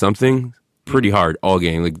nothings into something pretty hard all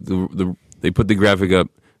game. Like they put the graphic up.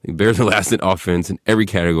 The Bears are last in offense in every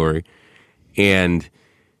category, and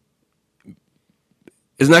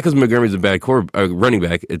it's not because Montgomery's a bad running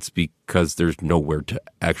back. It's because there's nowhere to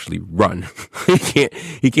actually run.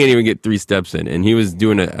 He can't even get 3 steps in, and he was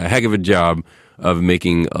doing a heck of a job of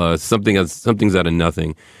making something's out of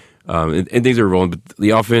nothing, and things are rolling. But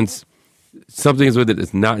the offense, something is with it.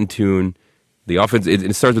 It's not in tune. The offense,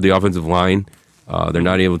 it starts with the offensive line. They're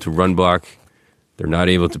not able to run block. They're not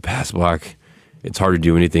able to pass block. It's hard to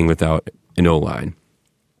do anything without an O-line.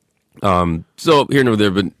 So here and over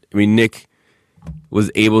there, but I mean, Nick was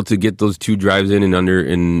able to get those 2 drives in under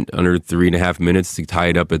 3.5 minutes to tie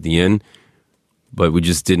it up at the end, but we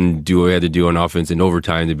just didn't do what we had to do on offense in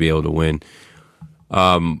overtime to be able to win.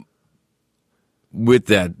 With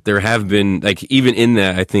that, there have been, like, even in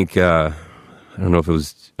that, I think I don't know if it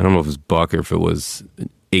was Buck or if it was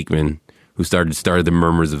Aikman who started the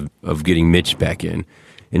murmurs of getting Mitch back in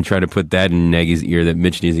and try to put that in Nagy's ear that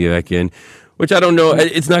Mitch needs to get back in, which I don't know.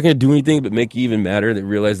 It's not going to do anything but make it even madder that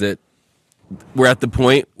realize that we're at the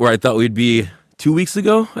point where I thought we'd be 2 weeks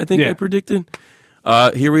ago, I think I predicted.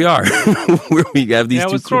 Here we are. Where we have these. Yeah,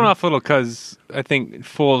 I was thrown off a little because I think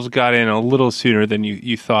Foles got in a little sooner than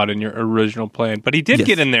you thought in your original plan. But he did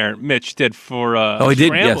get in there, Mitch did, for he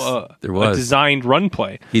did. Yes, there was a designed run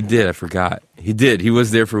play. He did. I forgot. He did. He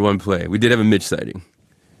was there for one play. We did have a Mitch sighting.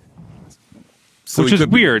 So which is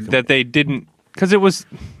weird that they didn't, because it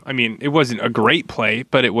wasn't a great play,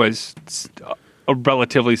 but it was a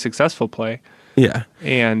relatively successful play. Yeah.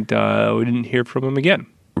 And we didn't hear from him again.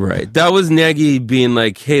 Right. That was Nagy being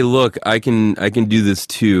like, hey, look, I can do this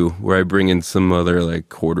too, where I bring in some other like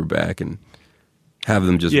quarterback and have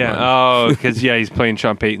them just run. Oh, because he's playing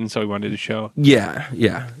Sean Payton, so he wanted to show.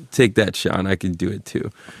 Yeah. Take that, Sean. I can do it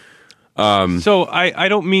too. So I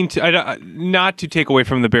don't mean to not to take away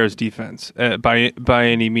from the Bears defense by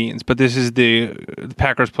any means, but this is the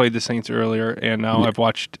Packers played the Saints earlier, and now I've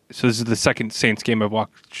watched. So this is the second Saints game I've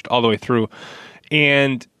watched all the way through,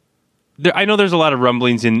 and I know there's a lot of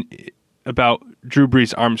rumblings about Drew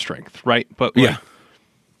Brees' arm strength, right? But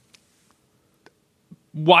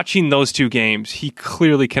watching those 2 games, he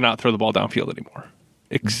clearly cannot throw the ball downfield anymore.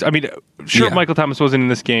 Michael Thomas wasn't in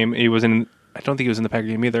this game. He wasn't. I don't think he was in the Packer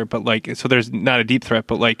game either, but so there's not a deep threat,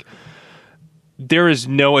 but there is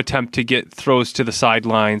no attempt to get throws to the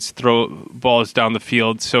sidelines, throw balls down the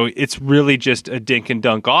field. So it's really just a dink and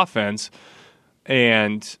dunk offense.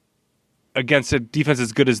 And against a defense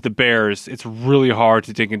as good as the Bears, it's really hard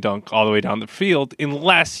to dink and dunk all the way down the field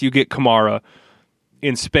unless you get Kamara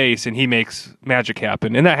in space and he makes magic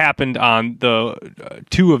happen. And that happened on the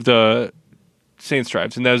 2 of the Saints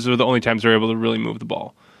drives, and those were the only times they were able to really move the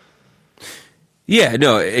ball. Yeah,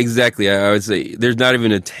 no, exactly. I would say there's not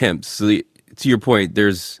even attempts. So to your point,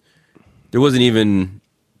 there wasn't even.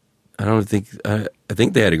 I don't think. I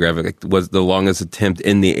think they had a graphic. Was the longest attempt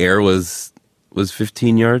in the air was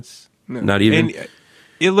 15 yards? No. Not even. And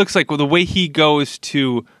it looks like the way he goes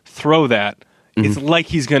to throw that, it's like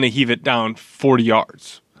he's going to heave it down 40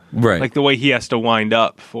 yards. Right. Like the way he has to wind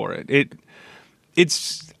up for it.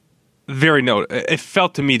 It's very it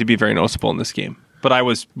felt to me to be very noticeable in this game. But I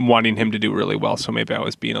was wanting him to do really well, so maybe I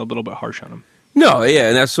was being a little bit harsh on him. No, yeah,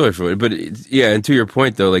 and that's sorry for it. But and to your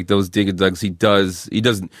point though, like those dig and dugs, he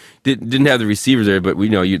didn't have the receivers there, but we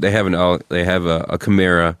know they have a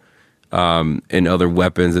Kamara and other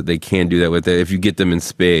weapons that they can do that with. If you get them in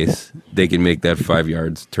space, they can make that 5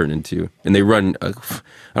 yards turn into. And they run I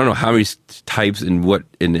don't know how many types and what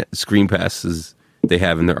in screen passes they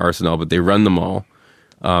have in their arsenal, but they run them all.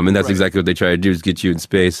 And that's exactly what they try to do: is get you in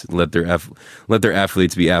space, and let their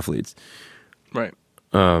athletes be athletes. Right.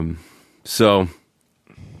 So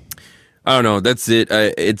I don't know. That's it.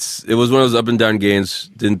 It was one of those up and down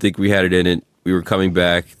games. Didn't think we had it in it. We were coming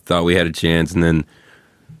back, thought we had a chance, and then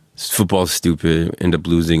football's stupid. End up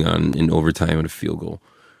losing in overtime on a field goal.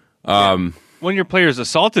 When your players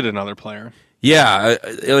assaulted another player. Yeah.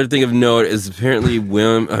 The other thing of note is apparently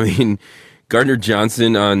Gardner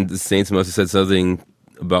Johnson on the Saints must have said something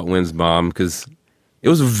about Wim's mom, because it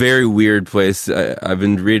was a very weird place. I've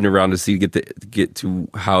been reading around to see get to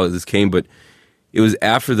how this came, but it was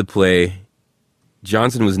after the play.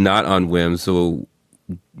 Johnson was not on Wim, so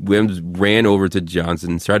Wim ran over to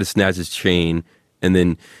Johnson, tried to snatch his chain, and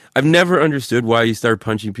then I've never understood why he started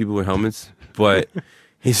punching people with helmets, but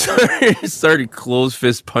he started closed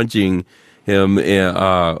fist punching him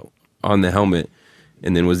on the helmet.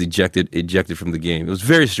 And then was ejected from the game. It was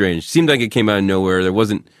very strange. Seemed like it came out of nowhere. There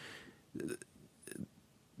wasn't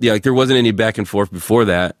any back and forth before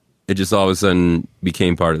that. It just all of a sudden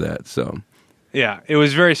became part of that. So yeah, it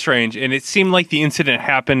was very strange, and it seemed like the incident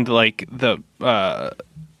happened like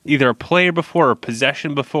either a play before or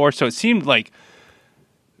possession before. So it seemed like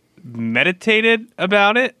meditated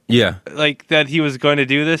about it. Yeah. Like that he was going to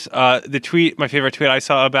do this. My favorite tweet I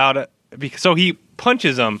saw about it, so he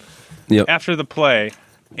punches him after the play,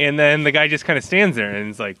 and then the guy just kind of stands there and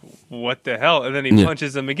is like, what the hell? And then he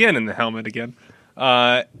punches him again in the helmet again.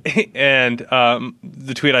 And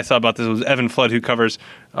the tweet I saw about this was Evan Flood, who covers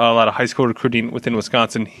a lot of high school recruiting within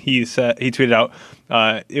Wisconsin. He tweeted out,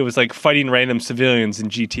 it was like fighting random civilians in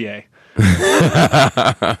GTA.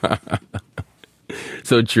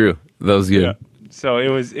 So true. That was good. Yeah. So it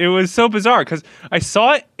was so bizarre because I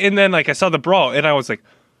saw it and then like I saw the brawl and I was like,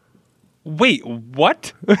 wait,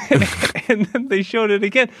 what? And then they showed it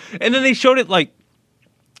again, and then they showed it like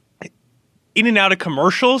in and out of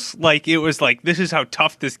commercials. Like it was like, this is how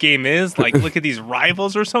tough this game is. Like look at these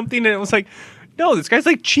rivals or something. And it was like, no, this guy's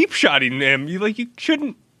like cheap shotting him. You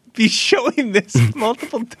shouldn't be showing this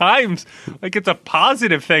multiple times. Like it's a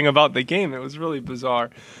positive thing about the game. It was really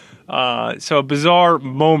bizarre. So a bizarre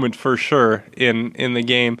moment for sure in the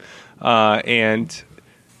game. And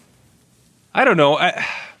I don't know.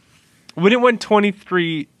 When it went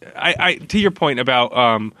 23, I to your point about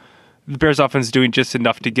the Bears offense doing just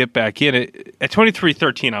enough to get back in it, at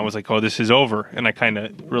 23-13, I was like, oh, this is over. And I kind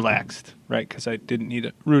of relaxed, right? Because I didn't need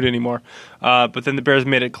to root anymore. But then the Bears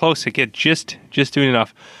made it close to get just doing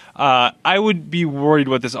enough. I would be worried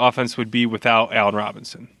what this offense would be without Allen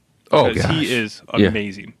Robinson. Oh, gosh. He is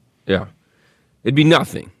amazing. Yeah. It'd be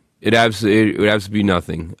nothing. It would absolutely be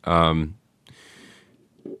nothing.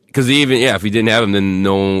 Because if we didn't have him, then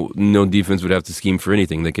no defense would have to scheme for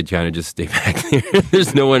anything. They could kind of just stay back there.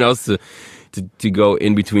 There's no one else to go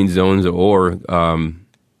in between zones or go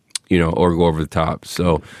over the top.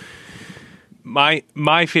 So my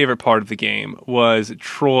favorite part of the game was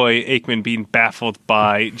Troy Aikman being baffled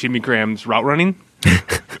by Jimmy Graham's route running.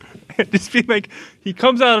 Just being like, he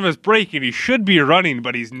comes out of his break and he should be running,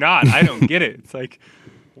 but he's not. I don't get it. It's like,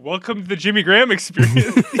 welcome to the Jimmy Graham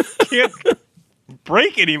experience. He can't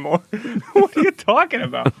break anymore. What are you talking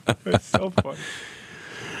about? It's so funny.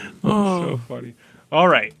 So funny. All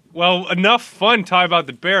right. Well, enough fun talking about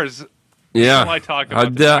the Bears. Yeah. I talk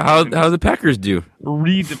about how the Packers do.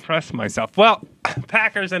 Redepress myself. Well,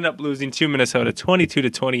 Packers end up losing to Minnesota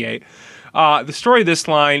 22-28. The story of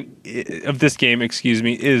this game,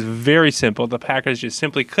 is very simple. The Packers just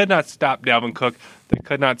simply could not stop Dalvin Cook. They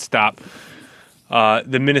could not stop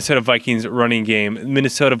the Minnesota Vikings running game.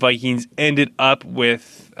 Minnesota Vikings ended up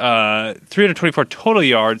with 324 total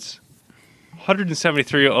yards.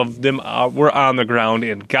 173 of them were on the ground,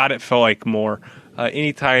 and God, it felt like more.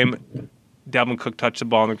 Anytime Dalvin Cook touched the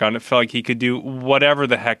ball on the ground, it felt like he could do whatever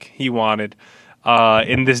the heck he wanted.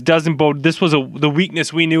 And this doesn't bode. This was the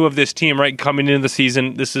weakness we knew of this team, right? Coming into the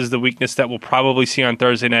season, this is the weakness that we'll probably see on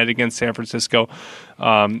Thursday night against San Francisco.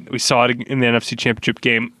 We saw it in the NFC Championship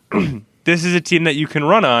game. This is a team that you can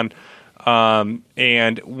run on.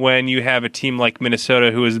 And when you have a team like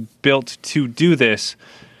Minnesota who is built to do this,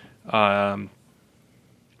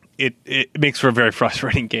 it makes for a very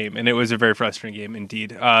frustrating game. And it was a very frustrating game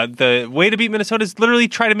indeed. The way to beat Minnesota is literally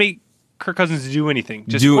try to make Kirk Cousins do anything.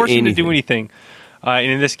 Just force him to do anything. And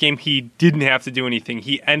in this game, he didn't have to do anything.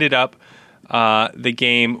 He ended up the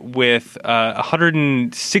game with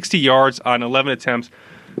 160 yards on 11 attempts.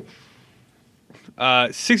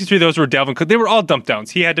 63 of those were Dalvin Cook. They were all dump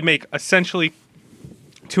downs. He had to make essentially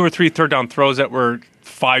 2 or 3 third down throws that were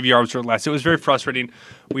 5 yards or less. It was very frustrating.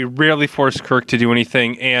 We rarely forced Kirk to do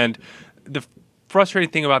anything. And the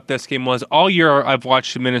frustrating thing about this game was all year I've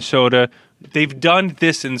watched Minnesota. They've done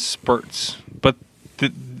this in spurts, but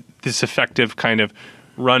this effective kind of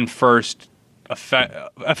run first,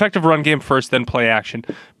 effective run game first, then play action.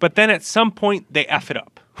 But then at some point, they F it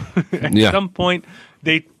up. At some point,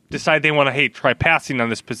 they decide they want to, try passing on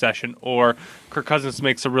this possession, or Kirk Cousins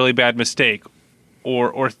makes a really bad mistake,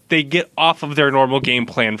 or they get off of their normal game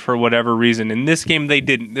plan for whatever reason. In this game, they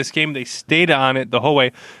didn't. This game, they stayed on it the whole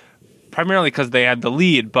way, primarily because they had the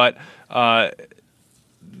lead, but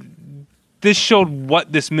this showed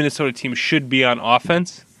what this Minnesota team should be on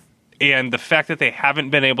offense, and the fact that they haven't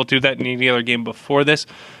been able to do that in any other game before this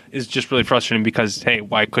is just really frustrating because, hey,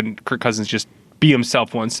 why couldn't Kirk Cousins just be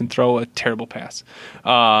himself once and throw a terrible pass?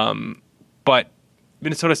 But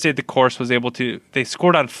Minnesota stayed the course, was able to. They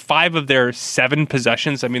scored on 5 of their 7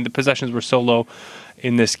 possessions. I mean, the possessions were so low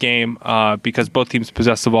in this game because both teams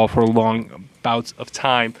possessed the ball for long bouts of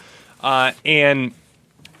time. And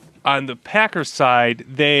on the Packers side,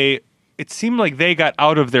 it seemed like they got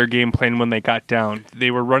out of their game plan when they got down. They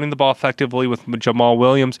were running the ball effectively with Jamal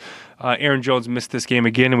Williams. Aaron Jones missed this game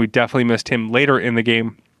again, and we definitely missed him later in the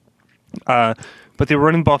game. But they were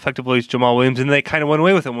running the ball effectively with Jamal Williams, and they kind of went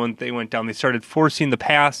away with it when they went down. They started forcing the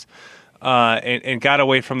pass, and got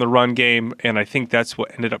away from the run game, and I think that's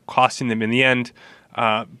what ended up costing them in the end.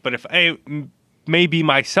 But if I may be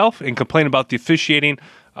myself and complain about the officiating,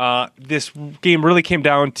 this game really came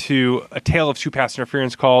down to a tale of two pass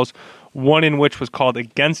interference calls, one in which was called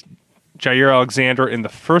against Jair Alexander in the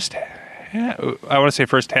first half. I want to say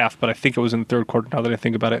first half, but I think it was in the third quarter now that I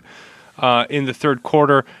think about it. In the third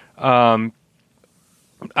quarter, on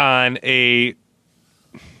a,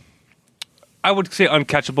 I would say,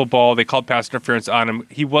 uncatchable ball. They called pass interference on him.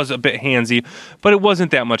 He was a bit handsy, but it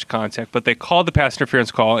wasn't that much contact. But they called the pass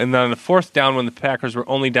interference call. And then on the fourth down, when the Packers were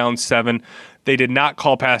only down 7, they did not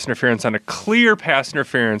call pass interference on a clear pass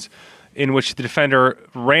interference in which the defender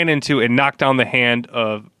ran into and knocked down the hand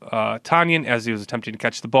of Tanyan as he was attempting to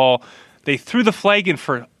catch the ball. They threw the flag in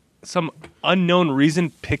for some unknown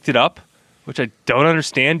reason, picked it up, which I don't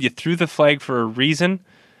understand. You threw the flag for a reason.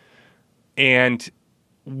 And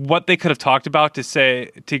what they could have talked about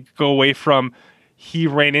to go away from he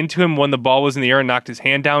ran into him when the ball was in the air and knocked his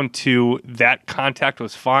hand down to that contact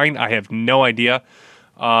was fine, I have no idea.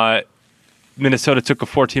 Minnesota took a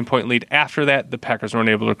 14-point lead after that. The Packers weren't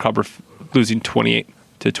able to recover, losing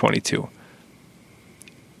 28-22.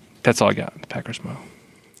 That's all I got. The Packers mo.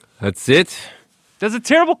 That's it. That's a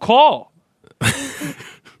terrible call.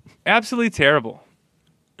 Absolutely terrible.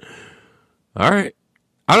 All right.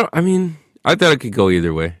 I thought it could go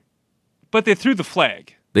either way. But they threw the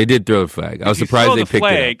flag. They did throw the flag. I was surprised they picked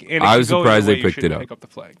it up. I was surprised they picked it up. Pick up the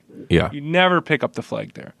flag. Yeah. You never pick up the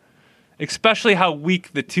flag there. Especially how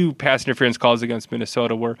weak the two pass interference calls against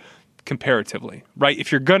Minnesota were comparatively, right?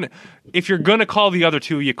 If you're gonna call the other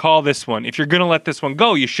two, you call this one. If you're gonna let this one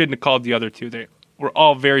go, you shouldn't have called the other two. They were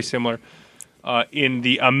all very similar in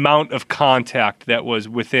the amount of contact that was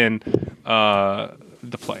within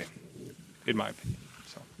the play, in my opinion.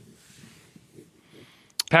 So,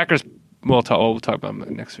 Packers. We'll talk about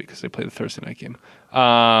them next week because they play the Thursday night game.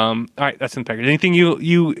 All right, that's in the Packers. Anything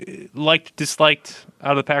you liked, disliked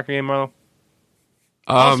out of the Packer game, Marlo?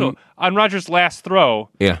 Also, on Rodgers' last throw,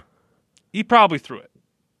 yeah, he probably threw it.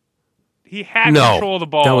 He had control of the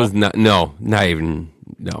ball. That was not even.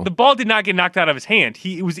 The ball did not get knocked out of his hand.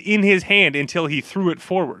 It was in his hand until he threw it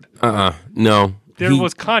forward. No. There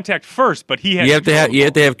was contact first, but he had. You have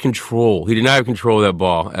to have control. He did not have control of that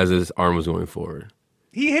ball as his arm was going forward.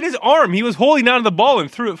 He hit his arm. He was holding on to the ball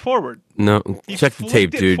and threw it forward. No, check the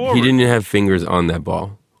tape, dude. Forward. He didn't have fingers on that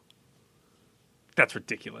ball. That's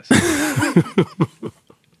ridiculous. Wouldn't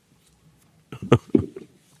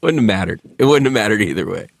have mattered. It wouldn't have mattered either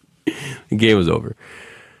way. The game was over.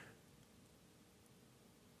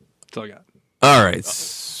 That's all I got. All right.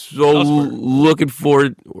 So looking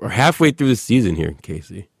forward. We're halfway through the season here,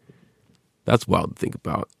 Casey. That's wild to think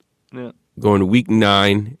about. Yeah. Going to week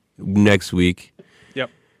 9 next week. Yep.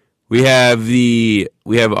 We have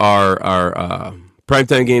our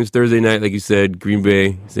primetime games Thursday night, like you said, Green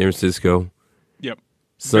Bay, San Francisco. Yep.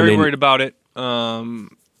 Very worried about it.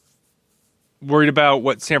 Worried about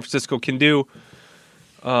what San Francisco can do,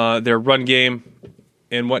 their run game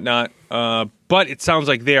and whatnot. But it sounds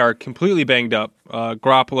like they are completely banged up.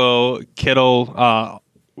 Garoppolo, Kittle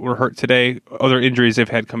were hurt today. Other injuries they've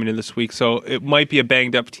had coming in this week. So it might be a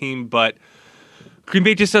banged up team, but Green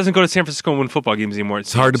Bay just doesn't go to San Francisco and win football games anymore.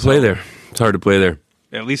 It's hard to play there. It's hard to play there.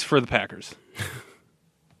 At least for the Packers.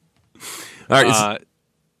 All right.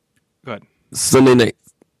 Go ahead. Sunday night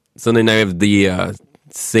we have the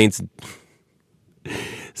Saints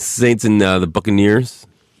and the Buccaneers.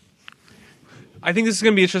 I think this is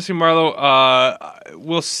going to be interesting, Marlo.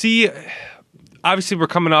 We'll see. Obviously, we're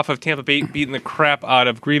coming off of Tampa Bay beating the crap out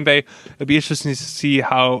of Green Bay. It'll be interesting to see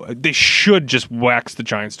how they should just wax the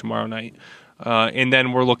Giants tomorrow night. And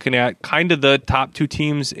then we're looking at kind of the top 2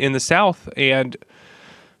 teams in the South. And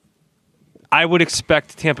I would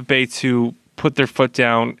expect Tampa Bay to put their foot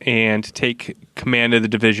down and take command of the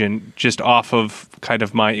division just off of kind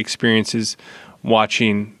of my experiences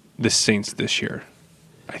watching the Saints this year.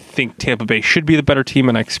 I think Tampa Bay should be the better team,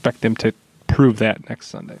 and I expect them to prove that next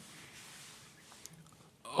Sunday.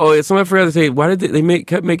 Oh, yeah, something I forgot to say. Why did they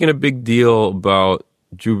kept making a big deal about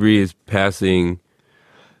Drew Brees passing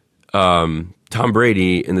Tom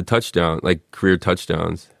Brady in the touchdown, like career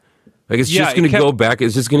touchdowns? Like it's just going to go back.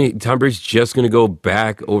 Tom Brady's just going to go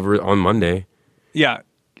back over on Monday. Yeah,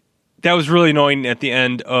 that was really annoying at the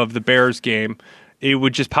end of the Bears game. It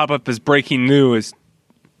would just pop up as breaking news.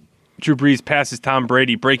 Drew Brees passes Tom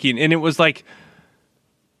Brady, breaking, and it was like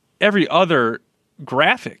every other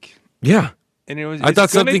graphic. Yeah, and it was. I thought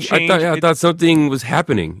something was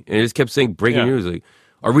happening, and it just kept saying breaking news. Like,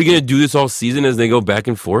 are we going to do this all season as they go back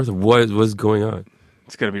and forth? What's going on?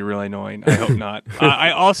 It's going to be really annoying. I hope not. I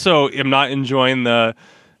also am not enjoying the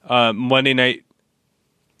Monday night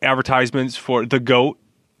advertisements for the GOAT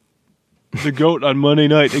on Monday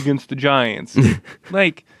night against the Giants.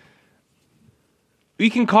 Like, we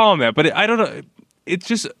can call him that, but I don't know. It's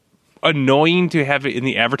just annoying to have it in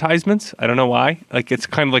the advertisements. I don't know why. Like, it's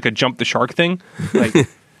kind of like a jump the shark thing. Like,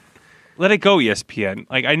 let it go, ESPN.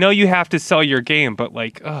 Like, I know you have to sell your game, but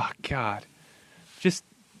like, oh God, just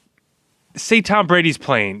say Tom Brady's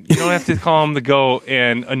playing. You don't have to call him the GOAT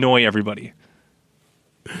and annoy everybody.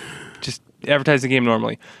 Just advertise the game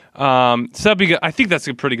normally. So that'd be good. I think that's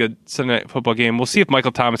a pretty good Sunday Night Football game. We'll see if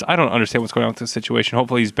Michael Thomas. I don't understand what's going on with this situation.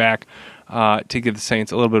 Hopefully he's back to give the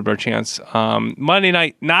Saints a little bit of a chance. Monday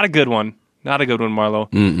night, not a good one. Not a good one,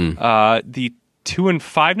 Marlo. The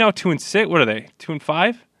 2-5 now, 2-6. What are they?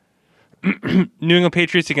 2-5. New England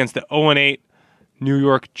Patriots against the 0-8 New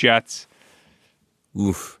York Jets.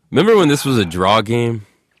 Oof! Remember when this was a draw game?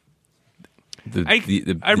 I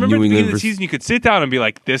remember at the beginning of the season, you could sit down and be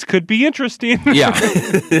like, "This could be interesting." Yeah.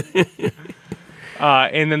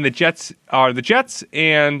 And then the Jets are the Jets,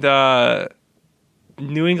 and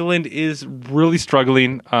New England is really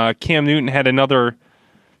struggling. Cam Newton had another.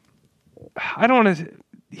 I don't want to.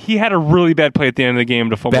 He had a really bad play at the end of the game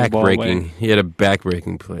to fumble the ball away. He had a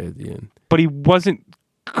back-breaking play at the end. But he wasn't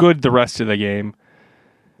good the rest of the game.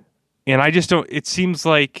 And I just don't... It seems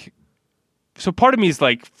like... So part of me is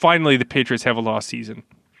like, finally the Patriots have a lost season.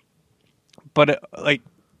 But,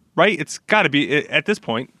 right? It's got to be, at this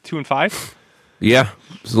point, 2-5. Yeah,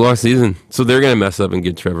 it's a lost season. So they're going to mess up and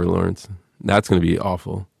get Trevor Lawrence. That's going to be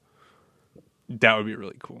awful. That would be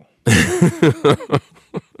really cool.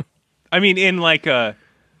 I mean, in like a...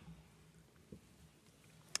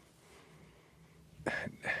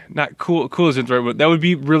 Not cool isn't the right word. That would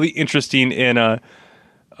be really interesting in a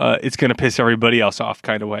it's going to piss everybody else off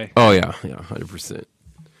kind of way. Oh yeah, 100%.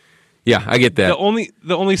 Yeah, I get that.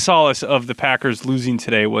 The only solace of the Packers losing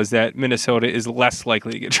today was that Minnesota is less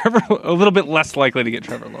likely to get a little bit less likely to get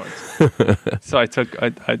Trevor Lawrence. So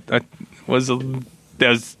that was a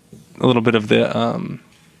little bit of the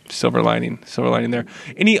silver lining there.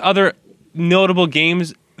 Any other notable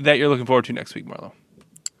games that you're looking forward to next week, Marlo?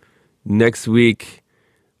 Next week,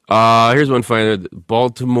 here's one final.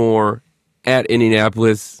 Baltimore at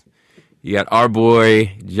Indianapolis. You got our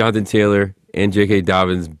boy Jonathan Taylor and J.K.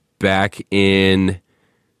 Dobbins back in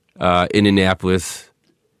Indianapolis,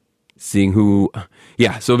 seeing who.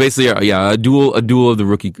 Yeah, so basically, a duel of the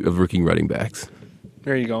rookie running backs.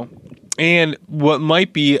 There you go. And what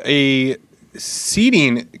might be a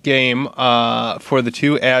seeding game for the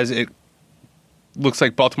two, as it looks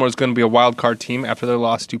like Baltimore is going to be a wild card team after their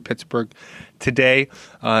loss to Pittsburgh today.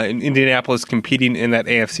 In Indianapolis competing in that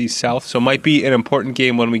AFC South. So it might be an important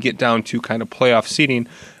game when we get down to kind of playoff seeding.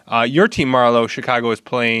 Your team, Marlo, Chicago, is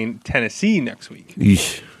playing Tennessee next week.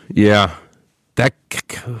 Eesh. Yeah. That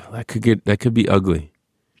could be ugly.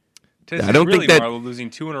 I don't think that Marlo losing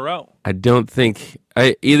 2 in a row. I don't think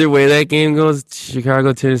either way that game goes,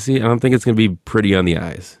 Chicago, Tennessee, I don't think it's going to be pretty on the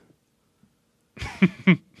eyes.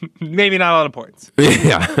 Maybe not a lot of points.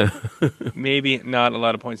 Yeah. Maybe not a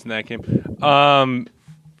lot of points in that game.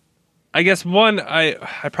 I guess one I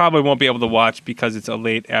probably won't be able to watch because it's a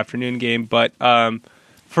late afternoon game, but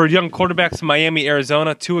for young quarterbacks, Miami,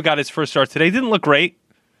 Arizona, Tua got his first start today. Didn't look great.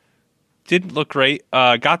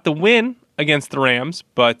 Got the win against the Rams,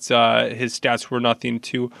 but his stats were nothing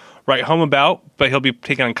to write home about. But he'll be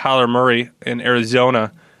taking on Kyler Murray in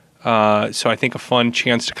Arizona. So I think a fun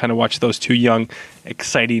chance to kind of watch those two young,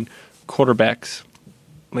 exciting quarterbacks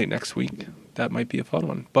late next week. That might be a fun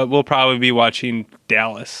one. But we'll probably be watching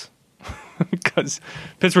Dallas because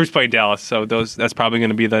Pittsburgh's playing Dallas. So that's probably going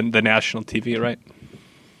to be the national TV, right?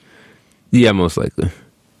 Yeah, most likely.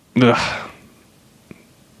 Ugh.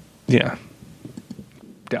 Yeah.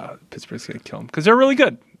 Pittsburgh's going to kill them because they're really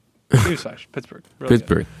good. Newsflash, Pittsburgh. Really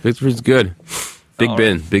Pittsburgh. Good. Pittsburgh's good. Big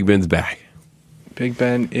Ben. Right. Big Ben's back. Big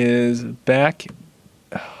Ben is back.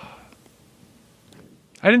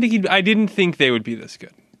 I didn't think they would be this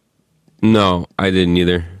good. No, I didn't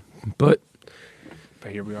either. But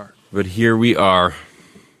here we are.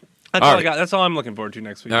 That's all I got. That's all I'm looking forward to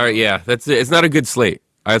next week. All right, yeah. That's it. It's not a good slate.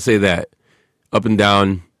 I'd say that. Up and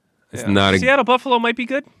down. It's not Seattle Buffalo might be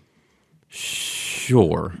good.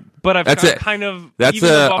 Sure. But That's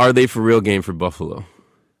a are they for real game for Buffalo.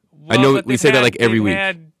 Well, I know we say that like every week.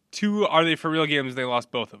 Had 2 are they for real games and they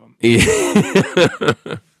lost both of them.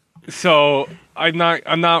 Yeah. So I'm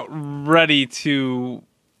not ready to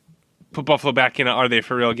put Buffalo back in a are they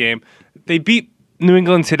for real game. They beat New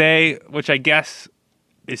England today, which I guess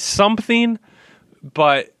is something,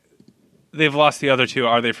 but they've lost the other 2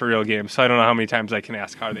 are they for real games. So I don't know how many times I can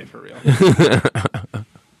ask are they for real.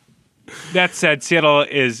 That said, Seattle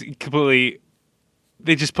is completely.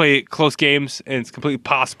 They just play close games, and it's completely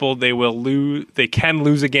possible they will lose. They can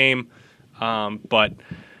lose a game, but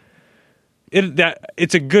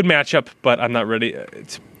it's a good matchup. But I'm not ready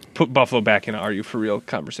to put Buffalo back in an "Are you for real?"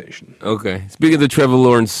 conversation. Okay. Speaking of the Trevor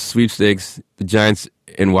Lawrence sweepstakes, the Giants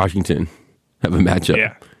and Washington have a matchup.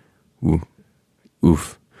 Yeah. Ooh.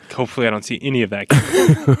 Oof. Hopefully, I don't see any of that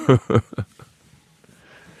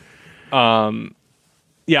game.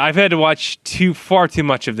 Yeah, I've had to watch far too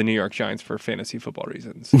much of the New York Giants for fantasy football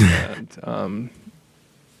reasons, and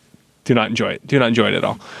do not enjoy it. Do not enjoy it at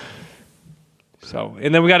all. So,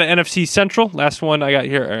 and then we got an NFC Central. Last one I got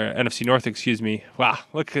here, or NFC North, excuse me. Wow,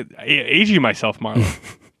 look at aging myself, Marlon,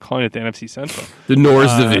 calling it the NFC Central. The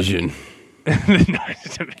North Division. The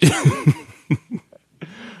North Division.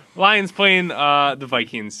 Lions playing the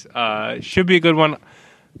Vikings. Should be a good one.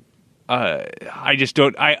 I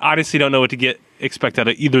honestly don't know what to expect out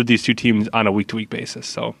of either of these two teams on a week-to-week basis.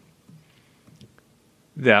 So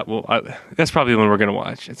that's probably the one we're going to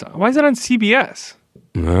watch. Why is it on CBS?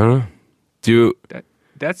 I don't know.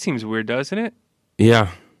 That seems weird, doesn't it? Yeah.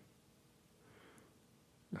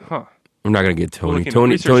 Huh. I'm not going to get Tony.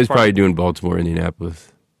 Tony's probably doing Baltimore,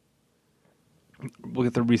 Indianapolis. We'll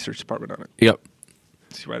get the research department on it. Yep.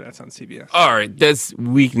 See why that's on CBS. All right, that's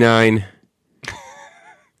week 9.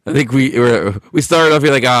 I think we started off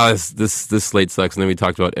here like, this slate sucks, and then we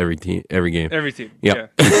talked about every game. Every team.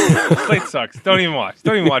 Yep. Yeah. Slate sucks. Don't even watch.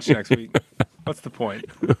 Don't even watch next week. What's the point?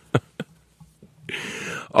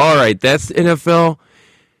 All right, that's NFL.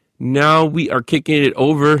 Now we are kicking it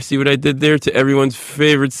over. See what I did there to everyone's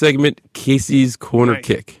favorite segment, Casey's Corner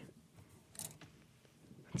Kick.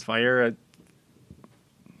 That's fine. You're a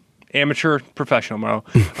amateur professional, Morrow.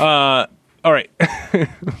 All right.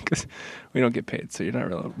 Because we don't get paid, so you're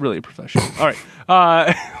not really a professional. All right.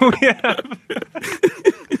 We have...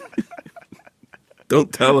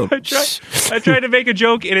 Don't tell him. I tried to make a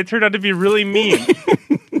joke, and it turned out to be really mean.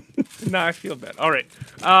 Now I feel bad. All right.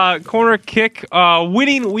 Corner kick.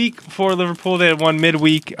 Winning week for Liverpool. They had won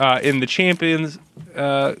midweek in the Champions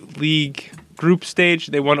League group stage.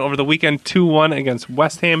 They won over the weekend 2-1 against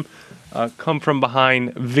West Ham. Come from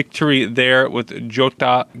behind victory there with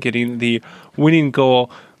Jota getting the winning goal.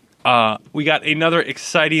 We got another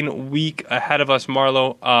exciting week ahead of us,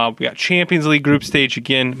 Marlo. We got Champions League group stage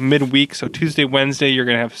again midweek. So Tuesday, Wednesday, you're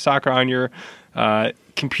going to have soccer on your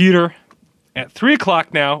computer at 3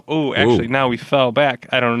 o'clock now. Oh, actually, now we fell back.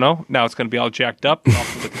 I don't know. Now it's going to be all jacked up. I'll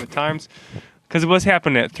have to look at the times. Because it was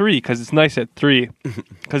happening at 3, because it's nice at 3.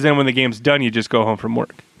 Because then when the game's done, you just go home from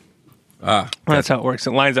work. That's how it works.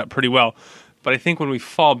 It lines up pretty well. But I think when we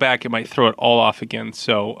fall back, it might throw it all off again.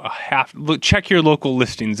 So check your local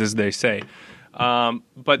listings, as they say.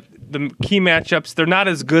 But the key matchups, they're not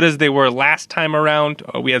as good as they were last time around.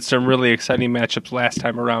 We had some really exciting matchups last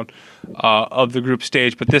time around of the group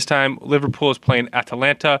stage. But this time, Liverpool is playing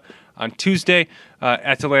Atalanta on Tuesday.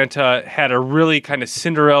 Atalanta had a really kind of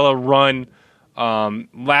Cinderella run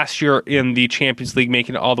last year in the Champions League,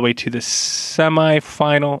 making it all the way to the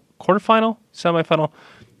semifinal,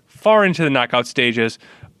 far into the knockout stages.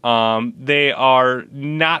 They are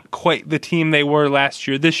not quite the team they were last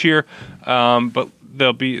year. This year, but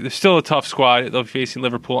they're still a tough squad. They'll be facing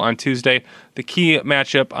Liverpool on Tuesday. The key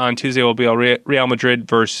matchup on Tuesday will be Real Madrid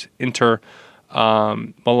versus Inter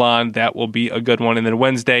Milan. That will be a good one. And then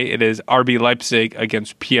Wednesday, it is RB Leipzig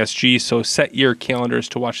against PSG. So set your calendars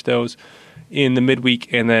to watch those in the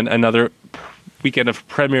midweek, and then another weekend of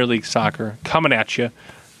Premier League soccer coming at you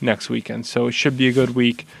next weekend. So it should be a good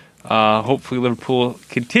week. Hopefully Liverpool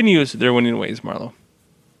continues their winning ways, Marlo.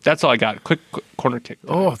 That's all I got. Quick corner kick.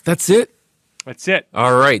 Oh, that's it? That's it.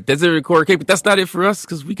 All right. That's a corner kick, but that's not it for us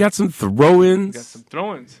because we got some throw-ins.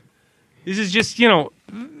 This is just,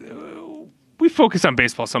 we focus on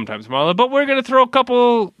baseball sometimes, Marla, but we're going to throw a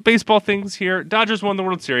couple baseball things here. Dodgers won the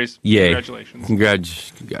World Series. Yay. Congratulations.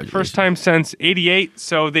 Congratulations. First time since 88,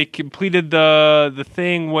 so they completed the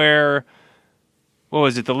thing where, what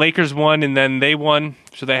was it, the Lakers won and then they won,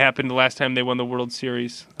 so that happened the last time they won the World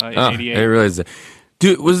Series in 88. I didn't realize that.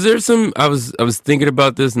 Dude, was there some, I was thinking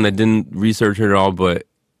about this and I didn't research it at all, but,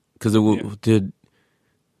 because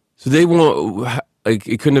so they won. Like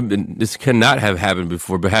it couldn't have been. This cannot have happened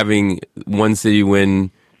before. But having one city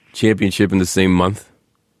win championship in the same month,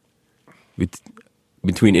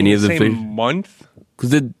 between any of the same month,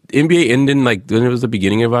 because the NBA ended when it was the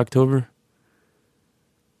beginning of October.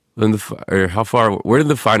 Or how far? Where did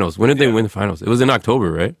the finals? When did they win the finals? It was in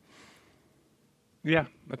October, right? Yeah,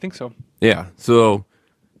 I think so. Yeah. So,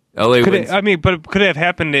 LA. Could it have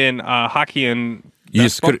happened in hockey and you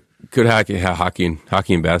basketball? Could hockey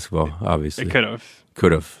and basketball, obviously. It could have.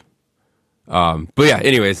 Could have. But yeah,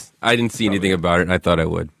 anyways, I didn't see anything about it, and I thought I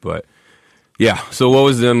would. But yeah, so what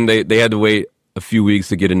was them? They had to wait a few weeks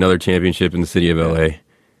to get another championship in the city of LA.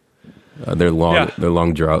 Their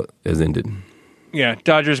long drought has ended. Yeah,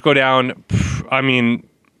 Dodgers go down. I mean,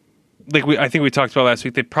 I think we talked about last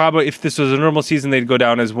week. They probably, if this was a normal season, they'd go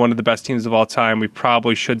down as one of the best teams of all time. We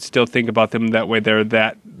probably should still think about them that way. They're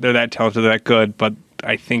that talented, they're that good. But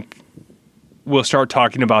I think we'll start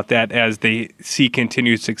talking about that as they see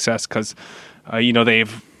continued success because,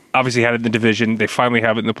 they've obviously had it in the division. They finally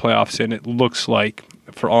have it in the playoffs, and it looks like,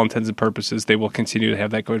 for all intents and purposes, they will continue to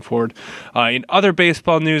have that going forward. In other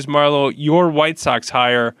baseball news, Marlo, your White Sox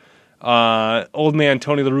hire old man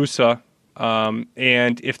Tony La Russa.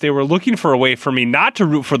 And if they were looking for a way for me not to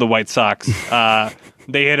root for the White Sox,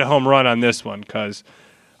 they hit a home run on this one because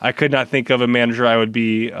I could not think of a manager I would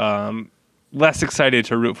be less excited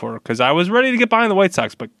to root for because I was ready to get behind the White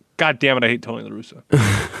Sox, but God damn it, I hate Tony La Russa.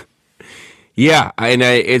 Yeah, and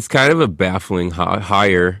it's kind of a baffling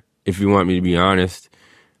hire, if you want me to be honest.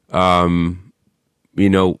 With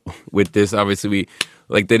this, obviously,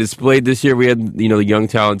 they displayed this year, we had, the young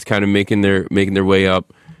talents kind of making their way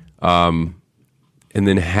up. And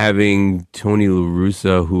then having Tony La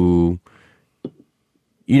Russa, who,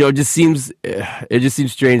 it just seems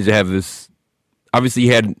strange to have this. Obviously, he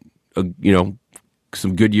had,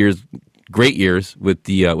 some good years, great years with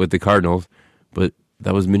the Cardinals, but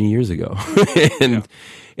that was many years ago.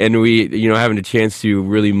 And we, having a chance to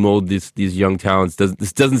really mold these young talents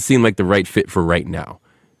doesn't seem like the right fit for right now.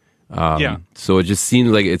 So it just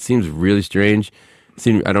seems really strange.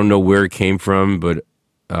 I don't know where it came from, but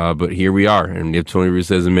here we are, and we have Tony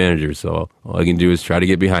Russa as a manager, so all I can do is try to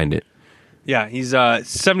get behind it. Yeah, he's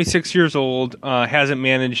 76 years old, hasn't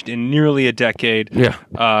managed in nearly a decade,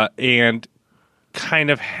 and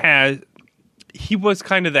he was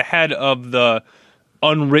kind of the head of the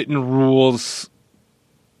unwritten rules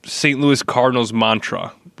St. Louis Cardinals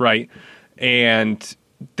mantra, right? And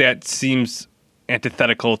that seems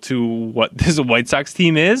antithetical to what this White Sox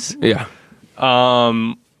team is. Yeah.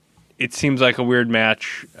 It seems like a weird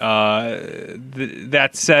match. That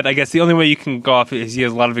said, I guess the only way you can go off is he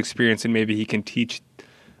has a lot of experience, and maybe he can teach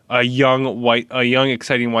a young,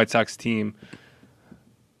 exciting White Sox team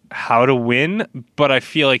how to win. But I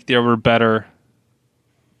feel like there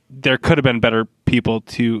could have been better people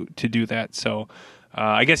to do that. So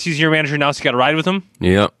I guess he's your manager now, so you got to ride with him.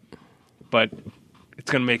 Yeah. But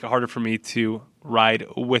it's going to make it harder for me to ride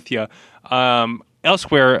with you.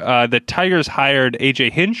 Elsewhere, the Tigers hired A.J.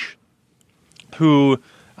 Hinch, who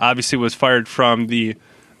obviously was fired from the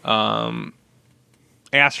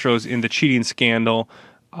Astros in the cheating scandal.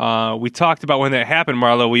 We talked about when that happened,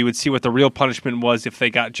 Marlo, we would see what the real punishment was if they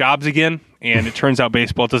got jobs again. And it turns out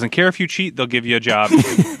baseball doesn't care if you cheat, they'll give you a job.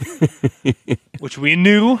 Which we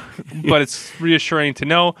knew, but it's reassuring to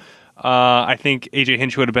know. I think A.J.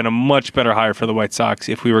 Hinch would have been a much better hire for the White Sox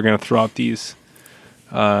if we were going to throw out the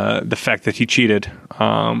fact that he cheated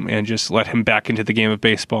and just let him back into the game of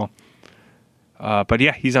baseball. But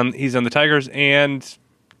yeah, he's on the Tigers and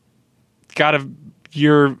got a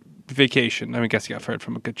year vacation. I guess he got fired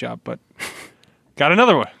from a good job, but got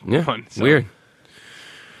another one. Yeah, so weird.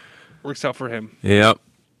 Works out for him. Yep.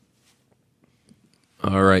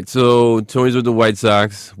 All right, so Tony's with the White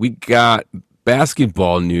Sox. We got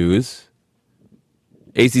basketball news.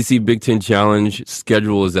 ACC Big Ten Challenge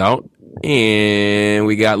schedule is out, and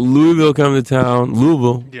we got Louisville coming to town.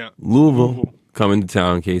 Louisville coming to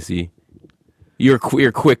town. Casey, your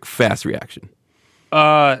quick, fast reaction.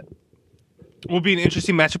 Will be an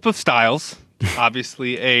interesting matchup of styles.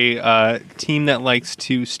 Obviously, a team that likes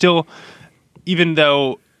to still, even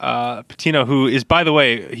though Pitino, who is, by the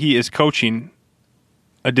way, he is coaching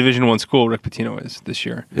a Division I school. Rick Pitino is this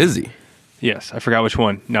year. Is he? Yes, I forgot which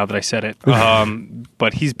one now that I said it.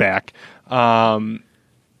 But he's back. And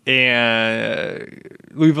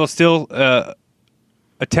Louisville still a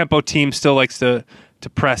tempo team, still likes to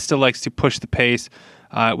press, still likes to push the pace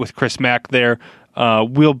with Chris Mack there.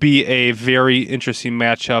 Will be a very interesting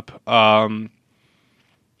matchup.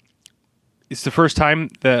 It's the first time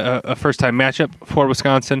matchup for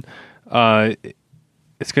Wisconsin.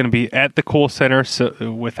 It's going to be at the Kohl Center,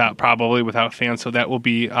 so without fans. So that will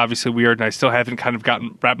be obviously weird. And I still haven't kind of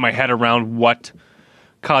wrapped my head around what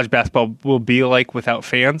college basketball will be like without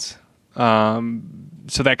fans.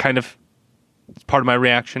 So that kind of is part of my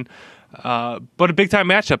reaction. But a big time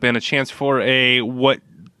matchup and a chance for what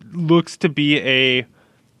looks to be a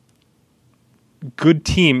good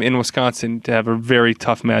team in Wisconsin to have a very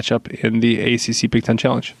tough matchup in the ACC Big Ten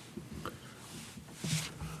Challenge.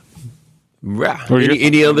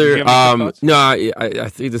 Any other? you have any thoughts? No, I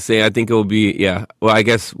think the same. I think it will be Well, I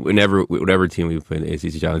guess whatever team we play in the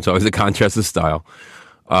ACC challenge, it's always a contrast of style.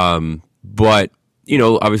 But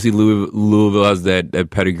obviously Louisville has that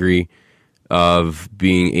pedigree of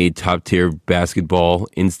being a top tier basketball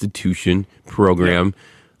institution program,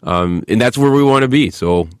 and that's where we want to be.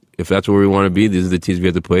 So if that's where we want to be, these are the teams we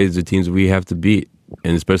have to play. These are the teams we have to beat,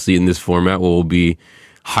 and especially in this format, will be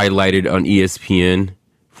highlighted on ESPN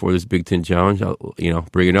for this Big Ten Challenge.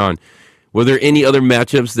 Bring it on. Were there any other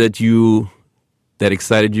matchups that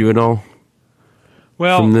excited you at all?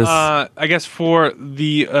 Well, I guess for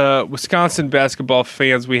the Wisconsin basketball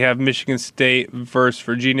fans, we have Michigan State versus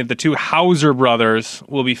Virginia. The two Hauser brothers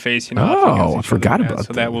will be facing off. Oh, I forgot about that.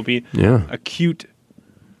 So that will be a cute,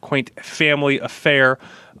 quaint family affair.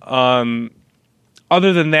 Other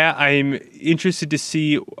than that, I'm interested to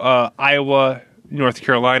see Iowa, North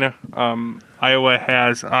Carolina. Iowa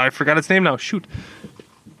has, I forgot its name now. Shoot.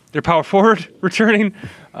 Their power forward returning,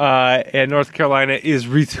 and North Carolina is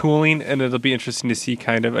retooling, and it'll be interesting to see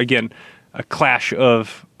kind of, again, a clash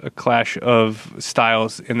of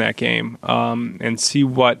styles in that game, and see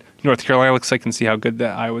what North Carolina looks like and see how good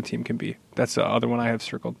that Iowa team can be. That's the other one I have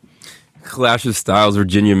circled. Clash of styles,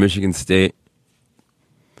 Virginia, Michigan State.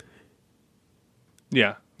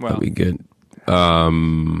 Yeah, well, that'd be good.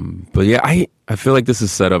 But yeah, I feel like this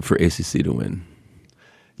is set up for ACC to win.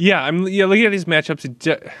 Yeah, looking at these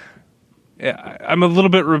matchups, I'm a little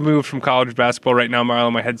bit removed from college basketball right now,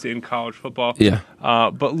 Marlon. My head's in college football. Yeah.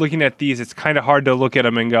 But looking at these, it's kind of hard to look at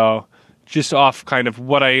them and go, just off kind of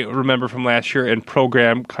what I remember from last year and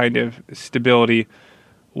program kind of stability,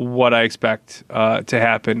 what I expect to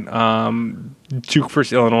happen. Duke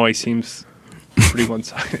versus Illinois seems pretty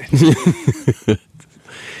one-sided.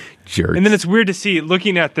 Jerks. And then it's weird to see,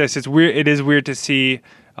 looking at this, it is weird to see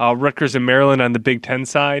Rutgers and Maryland on the Big Ten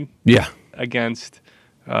side. Yeah. Against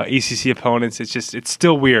ACC opponents. It's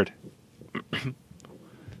still weird.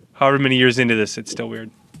 However many years into this, it's still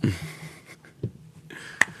weird.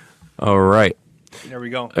 All right. There we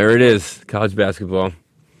go. There it is. College basketball.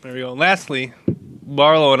 There we go. Lastly,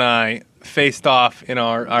 Marlo and I faced off in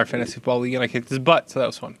our fantasy football league, and I kicked his butt, so that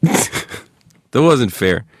was fun. That wasn't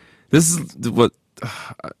fair. This is what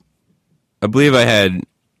I believe I had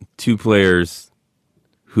two players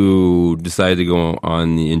who decided to go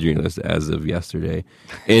on the injury list as of yesterday.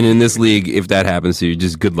 And in this league, if that happens to you,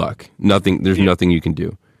 just good luck. There's nothing you can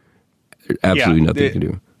do. Absolutely nothing you can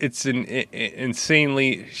do. It's an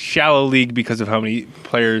insanely shallow league because of how many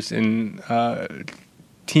players and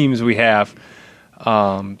teams we have.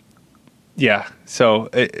 So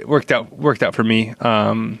it worked out for me.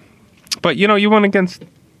 But you won against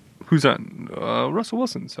who's on Russell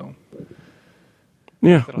Wilson, so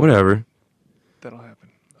yeah, whatever. That'll happen.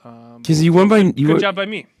 Because you won by good job by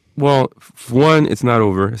me. Well, one, it's not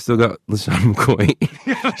over. I still got LaShawn McCoy.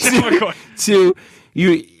 Two,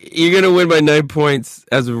 you're gonna win by 9 points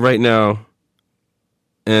as of right now,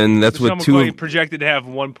 and that's LaShawn with two McCoy projected to have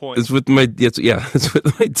 1 point. It's with my It's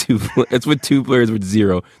with my two. It's with two players with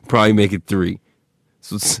 0. Probably make it 3.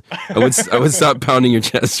 So I would stop pounding your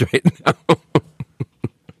chest right now.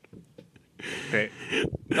 Okay.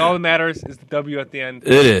 All that matters is the W at the end.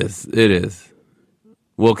 It is.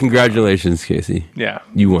 Well, congratulations, Casey. Yeah.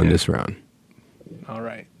 You won this round. All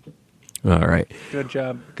right. Good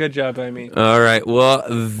job by me. All right. Well,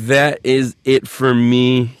 that is it for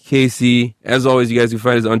me, Casey. As always, you guys can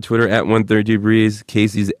find us on Twitter at 132breeze.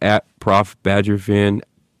 Casey's at Prof Badger Fan.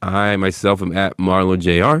 I myself am at Marlo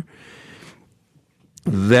Jr.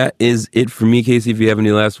 That is it for me, Casey. If you have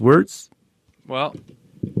any last words. Well,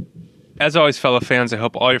 as always, fellow fans, I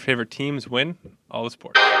hope all your favorite teams win all the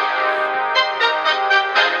sports.